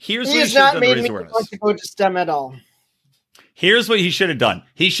 here's he what has not made me want to go to STEM at all. Here's what he should have done.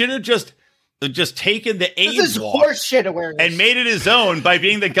 He should have just taken the AIDS walk horseshit awareness and made it his own by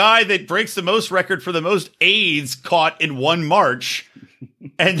being the guy that breaks the most record for the most AIDS caught in one march,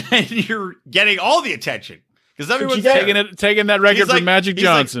 and then you're getting all the attention because everyone's taking that record from Magic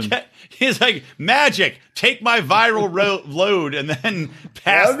Johnson. He's like, Magic, take my viral load and then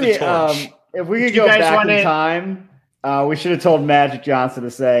pass the torch. If we could go back in time, we should have told Magic Johnson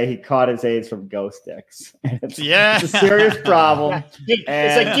to say he caught his AIDS from ghost dicks. It's a serious problem.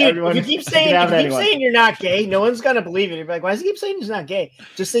 It's like, dude, if you keep saying you're not gay, no one's going to believe it. You're like, why does he keep saying he's not gay?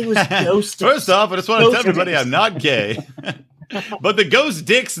 Just say it was ghost dicks. First off, I just want to tell everybody I'm not gay. But the ghost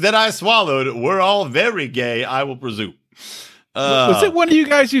dicks that I swallowed were all very gay, I will presume. Was it one of you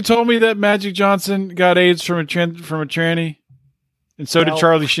guys who told me that Magic Johnson got AIDS from a tranny, and so did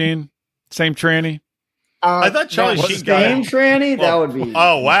Charlie Sheen? Same tranny. I thought Charlie Sheen got same tranny. That would be.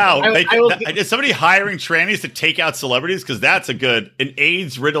 Oh wow! Is somebody hiring trannies to take out celebrities? Because that's an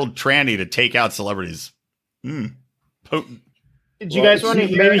AIDS riddled tranny to take out celebrities. Potent. Did you guys want to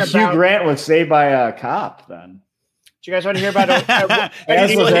hear? Maybe Hugh Grant was saved by a cop then. Do you guys want to hear about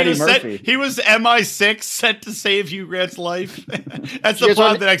Eddie Murphy? He was MI6 sent to save Hugh Grant's life. That's the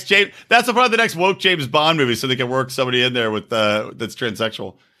plot of the next James. That's the plot of the next woke James Bond movie, so they can work somebody in there with that's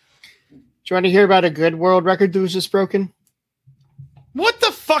transsexual. Do you want to hear about a good world record that was just broken? What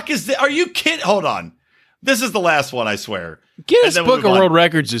the fuck is this? Are you kidding? Hold on. This is the last one, I swear. Guinness Book of World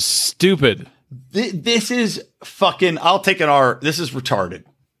Records is stupid. This is fucking. I'll take an R. This is retarded.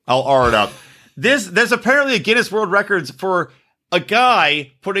 I'll R it up. There's apparently a Guinness World Records for a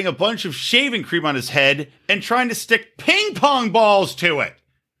guy putting a bunch of shaving cream on his head and trying to stick ping pong balls to it.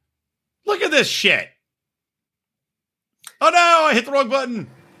 Look at this shit. Oh no, I hit the wrong button.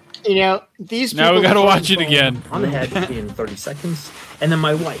 You know, these people. Now we got to watch it again. On the head in 30 seconds. And then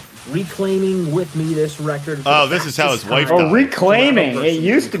my wife reclaiming with me this record. Oh, this is how his wife died. Oh, reclaiming. It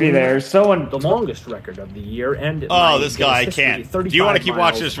used to be there. The longest record of the year. And this guy can't. Do you want to keep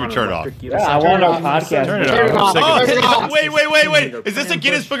watching this from turn off? Yeah, I want our podcast. Turn it off. Oh, wait. Is this a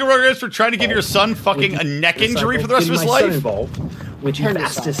Guinness Book of Records for trying to give your son fucking a neck injury for the rest of his life? With the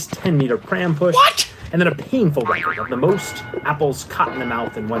fastest 10-meter pram push. What? And then a painful record of the most apples caught in the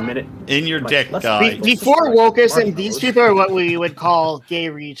mouth in 1 minute. In your dick, guy. Before Wokeism, these people are what we would call gay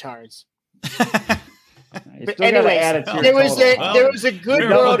retards. But anyways, there was a good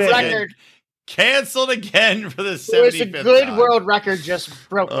world record. Canceled again for the 75th There was a good world record just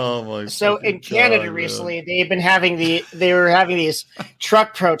broken. Oh my! So in Canada recently, they were having these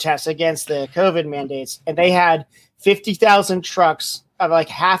truck protests against the COVID mandates, and they had 50,000 trucks of like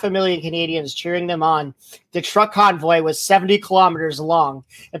 500,000 Canadians cheering them on. The truck convoy was 70 kilometers long,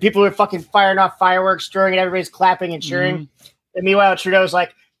 and people were fucking firing off fireworks during it. Everybody's clapping and cheering. Mm-hmm. And meanwhile, Trudeau's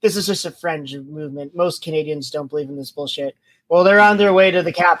like, "This is just a fringe movement. Most Canadians don't believe in this bullshit." Well, they're on their way to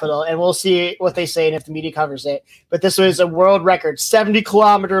the capital, and we'll see what they say and if the media covers it. But this was a world record,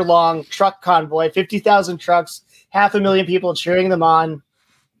 70-kilometer long truck convoy, 50,000 trucks, 500,000 people cheering them on,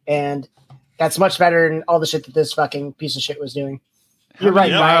 and that's much better than all the shit that this fucking piece of shit was doing. You're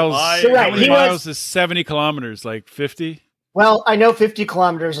right, Miles. You're right. How many miles is 70 kilometers? Like 50? Well, I know 50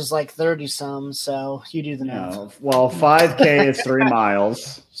 kilometers is like 30-some, so you do the math. Well, 5K is 3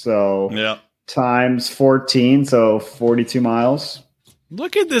 miles, so times 14, so 42 miles.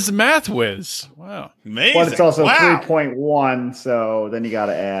 Look at this math whiz. Wow. Amazing. But it's also 3.1, so then you got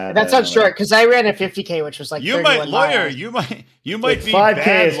to add. That's not short, because I ran a 50K, which was like 31 miles. You might be 5K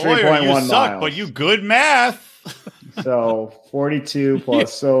bad is lawyer. You suck, but you good math. So 42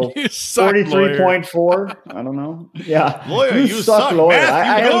 plus. So You suck, 43.4. I don't know. Yeah. Lawyer, you suck, lawyer. Math,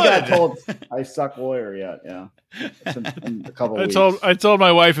 I you haven't got good. told I suck lawyer yet. Yeah. It's in a couple I weeks. told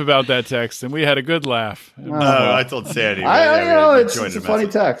my wife about that text, and we had a good laugh. I told Sandy. It's a funny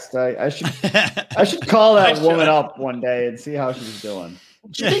text. I should call that woman up one day and see how she's doing.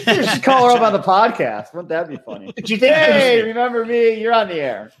 Do you think I should call her up on the podcast. Wouldn't that be funny? Do you think Hey, remember me? You're on the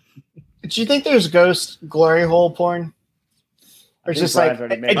air. Do you think there's ghost glory hole porn? Or just like a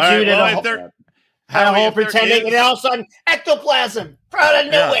dude in a hole pretending, and all of a sudden ectoplasm out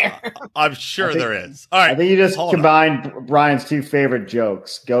of nowhere. I'm sure there is. All right. I think you just combined Brian's two favorite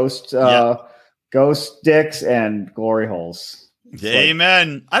jokes: ghost dicks and glory holes.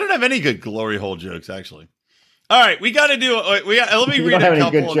 Amen. I don't have any good glory hole jokes, actually. All right, we got to do. Let me You read don't a have any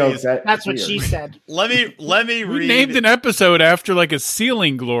couple good of jokes. these. That's what she said. Let me We read. named an episode after like a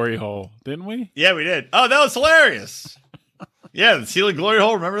ceiling glory hole, didn't we? Yeah, we did. Oh, that was hilarious. Yeah, the ceiling glory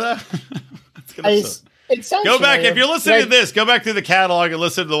hole. Remember that? That's a good episode. It sounds Go back familiar. if you're listening to this. Go back to the catalog and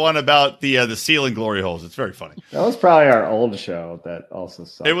listen to the one about the ceiling glory holes. It's very funny. That was probably our old show that also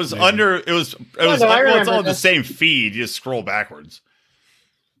sucked. It was under. It was. I It's remember all in the this. same feed. You just scroll backwards.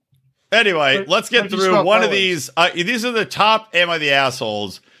 Anyway, let's get but you through scroll one of forwards. these. These are the top. Am I the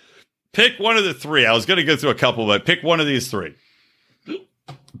assholes? Pick one of the three. I was going to go through a couple, but pick one of these three.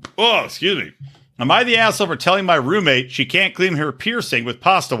 Oh, excuse me. Am I the asshole for telling my roommate she can't clean her piercing with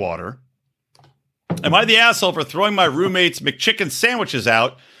pasta water? Am I the asshole for throwing my roommate's McChicken sandwiches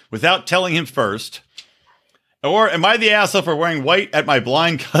out without telling him first? Or am I the asshole for wearing white at my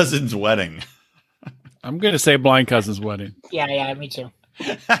blind cousin's wedding? I'm going to say blind cousin's wedding. Yeah, me too.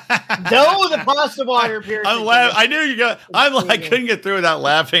 No, the pasta water piercing. I knew you got. I couldn't get through without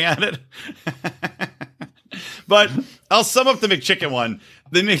laughing at it. But I'll sum up the McChicken one.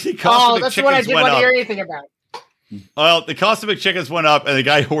 The cost of that's the one I McChickens didn't went want to up. hear anything about. Well, the cost of McChickens went up, and the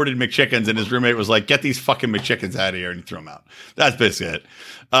guy hoarded McChickens, and his roommate was like, "Get these fucking McChickens out of here," and he threw them out. That's basically it.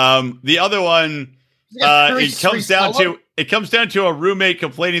 The other one, it comes down to a roommate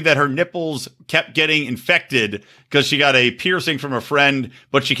complaining that her nipples kept getting infected because she got a piercing from a friend,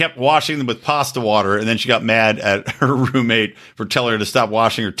 but she kept washing them with pasta water, and then she got mad at her roommate for telling her to stop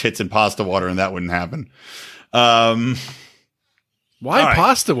washing her tits in pasta water, and that wouldn't happen. Why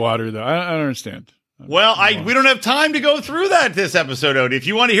pasta water, though? I don't understand. Well, we don't have time to go through that this episode, Odie. If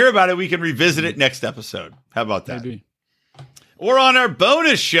you want to hear about it, we can revisit it next episode. How about that? Maybe. Or on our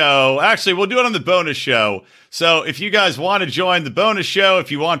bonus show. Actually, we'll do it on the bonus show. So if you guys want to join the bonus show,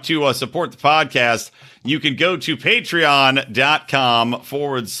 if you want to support the podcast, you can go to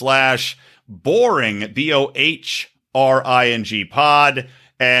patreon.com/boring, BOHRING pod.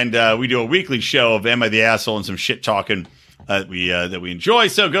 And we do a weekly show of Am I the Asshole and some shit talking that we enjoy.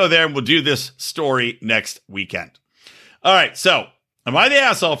 So go there and we'll do this story next weekend. All right. So am I the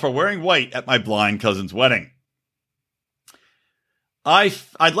asshole for wearing white at my blind cousin's wedding? I'd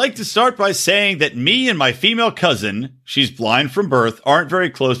like to start by saying that me and my female cousin, she's blind from birth, aren't very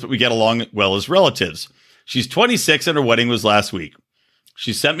close, but we get along well as relatives. She's 26 and her wedding was last week.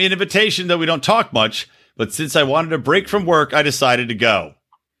 She sent me an invitation, though we don't talk much, but since I wanted a break from work, I decided to go.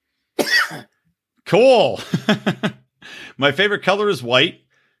 Cool. My favorite color is white.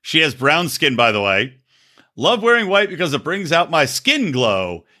 She has brown skin, by the way. Love wearing white because it brings out my skin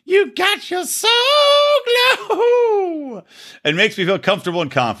glow. You got your soul glow! And makes me feel comfortable and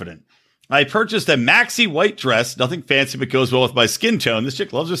confident. I purchased a maxi white dress, nothing fancy but goes well with my skin tone. This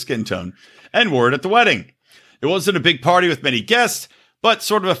chick loves her skin tone. And wore it at the wedding. It wasn't a big party with many guests, but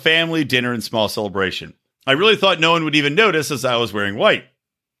sort of a family dinner and small celebration. I really thought no one would even notice as I was wearing white.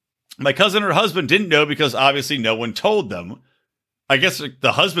 My cousin and her husband didn't know because obviously no one told them. I guess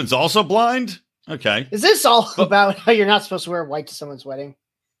the husband's also blind? Okay. Is this all about how you're not supposed to wear white to someone's wedding?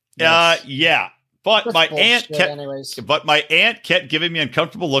 Yeah. But That's my bullshit anyways. aunt kept giving me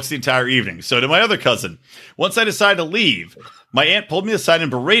uncomfortable looks the entire evening. So did my other cousin. Once I decided to leave, my aunt pulled me aside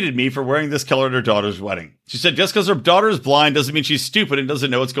and berated me for wearing this color at her daughter's wedding. She said just because her daughter is blind doesn't mean she's stupid and doesn't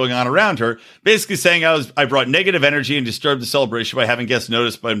know what's going on around her. Basically saying I brought negative energy and disturbed the celebration by having guests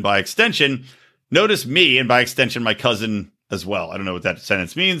notice me, and by extension my cousin as well. I don't know what that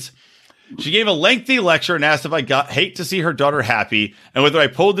sentence means. She gave a lengthy lecture and asked if I hate to see her daughter happy and whether I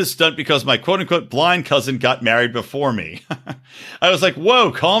pulled this stunt because my quote-unquote blind cousin got married before me. I was like,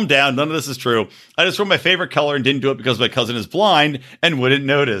 whoa, calm down. None of this is true. I just wore my favorite color and didn't do it because my cousin is blind and wouldn't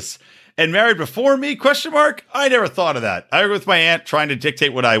notice. And married before me? ? I never thought of that. I argued with my aunt trying to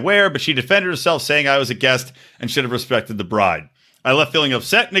dictate what I wear, but she defended herself saying I was a guest and should have respected the bride. I left feeling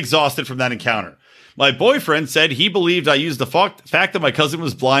upset and exhausted from that encounter. My boyfriend said he believed I used the fact that my cousin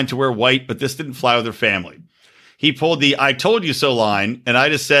was blind to wear white, but this didn't fly with her family. he pulled the "I told you so" line, and I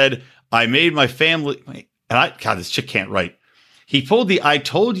just said, "I made my family." God, this chick can't write. He pulled the "I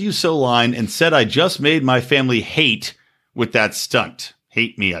told you so" line and said, "I just made my family hate with that stunt."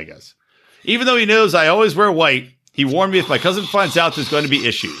 Hate me, I guess. Even though he knows I always wear white, he warned me if my cousin finds out there's going to be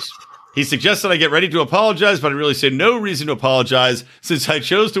issues. He suggested I get ready to apologize, but I really see no reason to apologize since I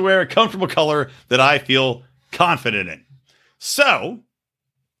chose to wear a comfortable color that I feel confident in. So,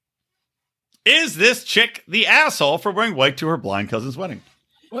 is this chick the asshole for wearing white to her blind cousin's wedding?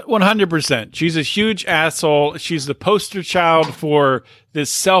 100%. She's a huge asshole. She's the poster child for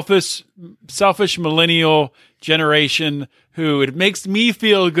this selfish millennial generation who it makes me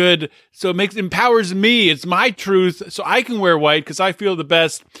feel good. So it empowers me. It's my truth. So I can wear white because I feel the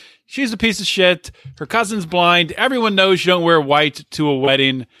best. She's a piece of shit. Her cousin's blind. Everyone knows you don't wear white to a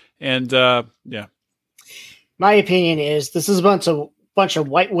wedding. And yeah. My opinion is this is a bunch of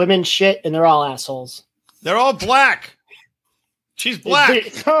white women shit, and they're all assholes. They're all black. She's black.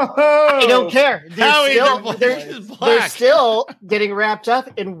 I don't care. They're still getting wrapped up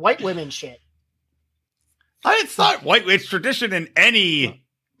in white women shit. It's not white. It's tradition in anybody.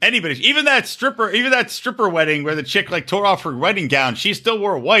 Even that stripper wedding where the chick like tore off her wedding gown. She still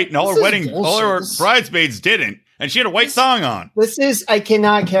wore white, and all her bridesmaids didn't, and she had a white thong on. I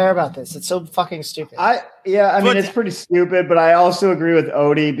cannot care about this. It's so fucking stupid. I mean, it's pretty stupid, but I also agree with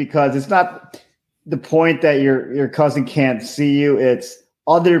Odie because it's not the point that your cousin can't see you. It's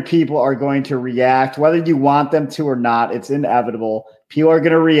other people are going to react, whether you want them to or not. It's inevitable. People are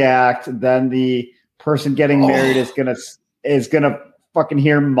going to react. Then the person getting married is gonna fucking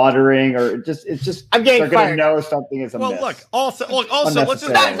hear muttering, or it's just I'm getting they're gonna know something is amiss. Well, look. Also, let's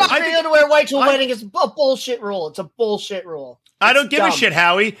just. Not for you to wear white to a wedding is a bullshit rule. It's a bullshit rule. I don't give a shit,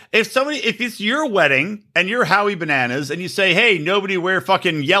 Howie. If it's your wedding and you're Howie Bananas and you say, "Hey, nobody wear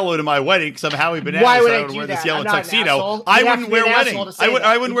fucking yellow to my wedding because I'm Howie Bananas, why would I I would do wear that? this yellow I'm not tuxedo." I wouldn't wear wedding.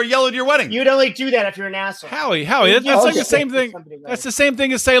 I wouldn't wear yellow to your wedding. You'd only do that if you're an asshole. Howie, that's like the same thing. That's the same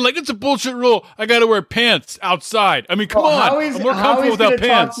thing as saying like it's a bullshit rule. I got to wear pants outside. I mean, come on, I'm more comfortable without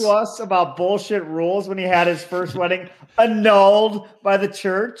pants. Talk to us about bullshit rules when he had his first wedding annulled by the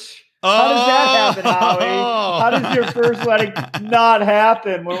church. How does that happen, Howie? How does your first wedding not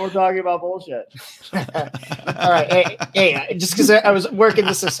happen when we're talking about bullshit? All right, hey, just because I was working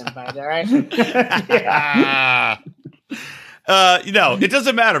the system, bud, all right? Yeah. It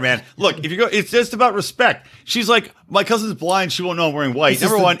doesn't matter, man. Look, if you go, it's just about respect. She's like, my cousin's blind. She won't know I'm wearing white.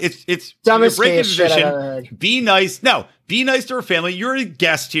 Number one, it's dumbest breaking shit I've ever tradition. heard. Be nice. No, be nice to her family. You're a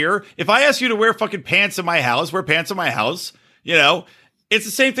guest here. If I ask you to wear fucking pants in my house, wear pants in my house. It's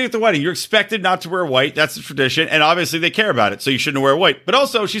the same thing at the wedding. You're expected not to wear white. That's the tradition. And obviously they care about it. So you shouldn't wear white. But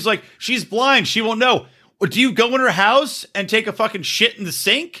also she's like, she's blind. She won't know. Or do you go in her house and take a fucking shit in the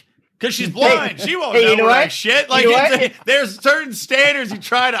sink? Because she's blind. She won't know where I shit. Like, there's certain standards you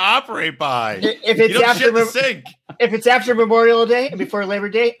try to operate by. If it's you don't after shit in the sink. If it's after Memorial Day and before Labor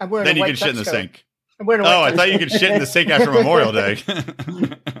Day, I'm wearing then a white you can shit in the coat. sink. I'm wearing a white I thought you could shit in the sink after Memorial Day.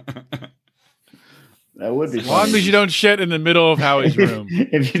 That would be as long as you don't shit in the middle of Howie's room.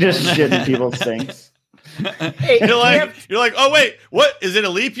 If you just shit in people's sinks. You're like, oh wait, what? Is it a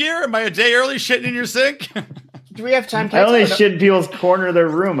leap year? Am I a day early shitting in your sink? Do we have time? I only shit in people's corner of their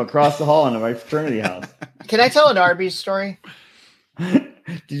room across the hall in my fraternity house. Can I tell an Arby's story?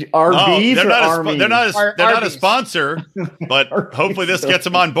 Arby's they're or not Armies? they're not a sponsor, but hopefully this gets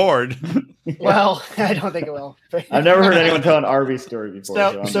them on board. Well, I don't think it will. I've never heard anyone tell an Arby's story before.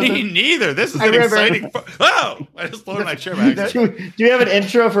 Me neither. This is an exciting. I just lowered my chair back. Do you have an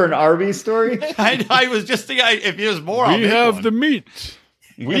intro for an Arby's story? I was just thinking if there's more. We have the meat.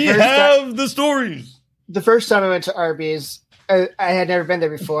 We have the stories. The first time I went to Arby's, I had never been there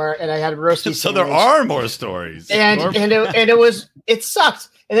before, and I had a roast beef. So there are more stories, and it sucked.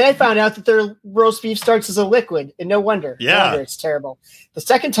 And then I found out that their roast beef starts as a liquid, and no wonder. Yeah, no wonder it's terrible. The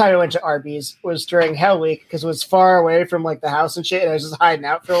second time I went to Arby's was during Hell Week because it was far away from like the house and shit, and I was just hiding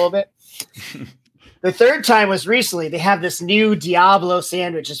out for a little bit. The third time was recently. They have this new Diablo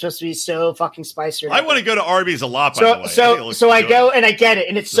sandwich. It's supposed to be so fucking spicy. I want to go to Arby's a lot. By the way, so I go and I get it,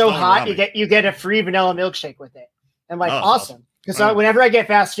 and it's so hot. You get a free vanilla milkshake with it. I'm like, awesome. Because whenever I get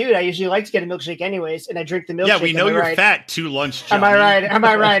fast food, I usually like to get a milkshake anyways, and I drink the milkshake. Yeah, we know you're fat. 2 lunch. Am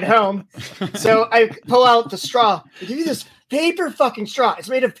I right home? So I pull out the straw. They give you this paper fucking straw. It's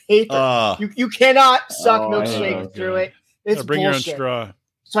made of paper. You cannot suck milkshake through it. It's bring bullshit. your own straw.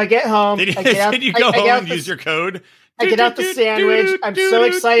 So I get home. Did you go home and use your code? I get out the sandwich. I'm so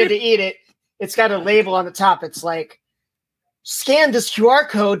excited to eat it. It's got a label on the top. It's like scan this QR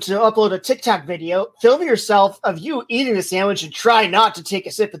code to upload a TikTok video, film yourself of you eating the sandwich and try not to take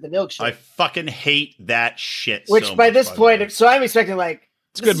a sip of the milkshake. I fucking hate that shit. Which so by much, this point, so I'm expecting like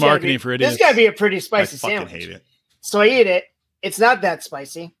it's good marketing for idiots. This got to be a pretty spicy I fucking sandwich. hate it. So I eat it. It's not that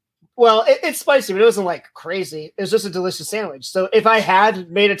spicy. Well, it's spicy, but it wasn't like crazy. It was just a delicious sandwich. So if I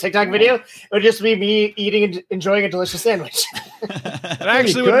had made a TikTok video, it would just be me eating and enjoying a delicious sandwich. It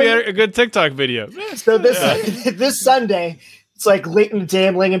actually would be a good TikTok video. So this Sunday, it's like late in the day,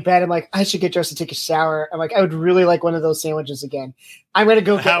 I'm laying in bed. I'm like, I should get dressed and take a shower. I'm like, I would really like one of those sandwiches again. I'm going to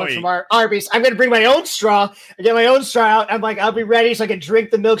go get one from Arby's. I'm going to bring my own straw. I get my own straw out. I'm like, I'll be ready so I can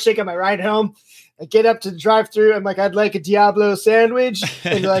drink the milkshake on my ride home. I get up to the drive-thru. I'm like, I'd like a Diablo sandwich.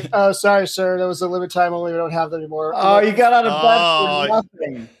 And they're like, oh, sorry, sir. That was a limited time only. We don't have them anymore. Oh, you got out of bed for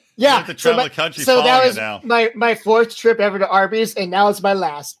nothing. Yeah. To travel the country so that was now. my fourth trip ever to Arby's, and now it's my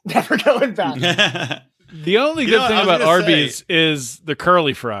last. Never going back. The only good thing about Arby's is the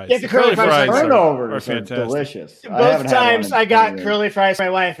curly fries. Yeah, the curly fries are fantastic. Delicious. Both times I got curly fries for my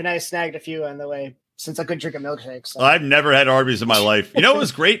wife, and I snagged a few on the way. Since I couldn't drink a milkshake. So. I've never had Arby's in my life. You know, it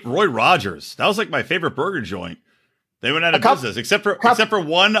was great. Roy Rogers. That was like my favorite burger joint. They went out of business, except for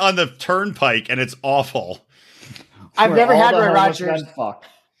one on the turnpike, and it's awful. I've never had Roy Rogers.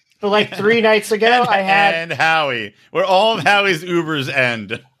 But like 3 nights ago, I had and Howie. Where all of Howie's Ubers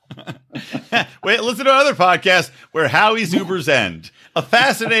end. Wait, listen to another podcast where Howie's Ubers end. A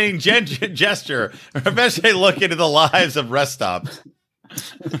fascinating gesture, especially look into the lives of rest stops.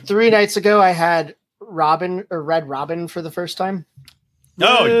 3 nights ago, I had Red Robin for the first time.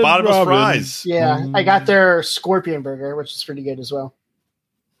 No, bottomless fries. Yeah, I got their scorpion burger, which is pretty good as well.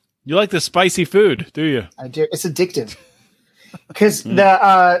 You like the spicy food, do you? I do. It's addictive because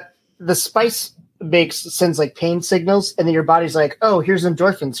the spice sends like pain signals, and then your body's like, "Oh, here's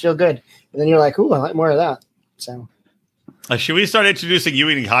endorphins, feel good," and then you're like, "Ooh, I like more of that." So, should we start introducing you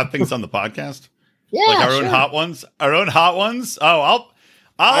eating hot things on the podcast? Yeah, like our own hot ones. Our own hot ones. Oh,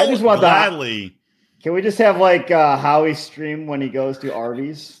 I just want gladly. Can we just have like Howie stream when he goes to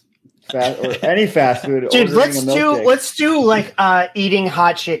Arby's or any fast food? Dude, let's do like eating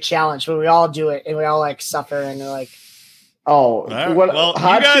hot shit challenge where we all do it and we all like suffer and we're like, oh, well,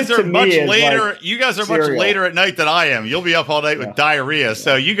 you guys are much later. Like you guys are much later at night than I am. You'll be up all night with diarrhea,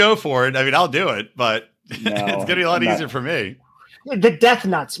 so you go for it. I mean, I'll do it, but it's gonna be a lot easier for me. The death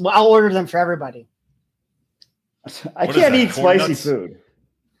nuts. Well, I'll order them for everybody. I can't eat spicy food.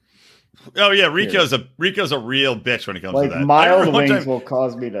 Oh yeah, Rico's a real bitch when it comes to that. Mild wings will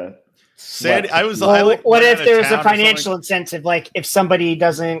cause me to. What if there's a financial incentive? Like if somebody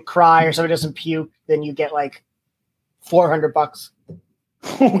doesn't cry or somebody doesn't puke, then you get like $400.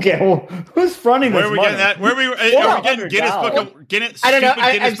 Okay, well, who's fronting this? Where are we getting that? Where are we getting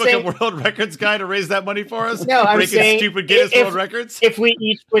Guinness Book of World Records guy to raise that money for us? No, I'm saying stupid Guinness World Records. If we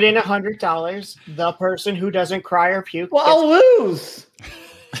each put in $100, the person who doesn't cry or puke, I'll lose.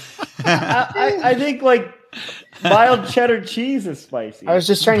 I think like mild cheddar cheese is spicy. I was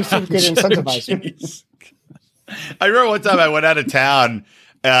just trying to see if we could incentivize you. I remember one time I went out of town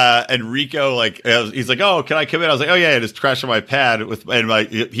and Rico he's like, oh, can I come in? I was like, oh yeah, just crashing my pad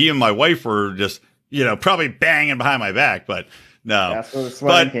he and my wife were just probably banging behind my back, but no. That's where the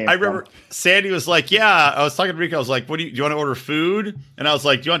sweating came I remember from. Sandy was like, yeah, I was talking to Rico. I was like, do you want to order food? And I was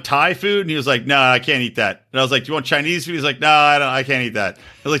like, do you want Thai food? And he was like, no, I can't eat that. And I was like, do you want Chinese food? He's like, no, I can't eat that. I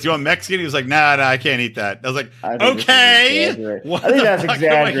was like, do you want Mexican? He was like, no, I can't eat that. I was like, okay. I think that's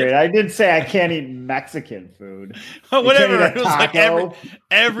exaggerated. I did say I can't eat Mexican food. Whatever. It was like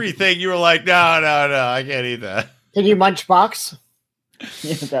everything. You were like, no, I can't eat that. Can you munch box?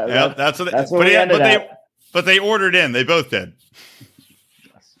 Yeah, that's what we ended up. But they ordered in. They both did.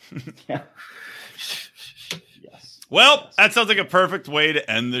 Yeah. Yes. Well, that sounds like a perfect way to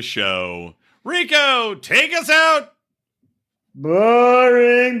end the show. Rico, take us out.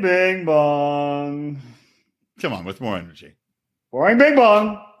 Boring bing bong. Come on, with more energy. Boring bing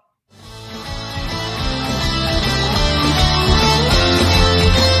bong.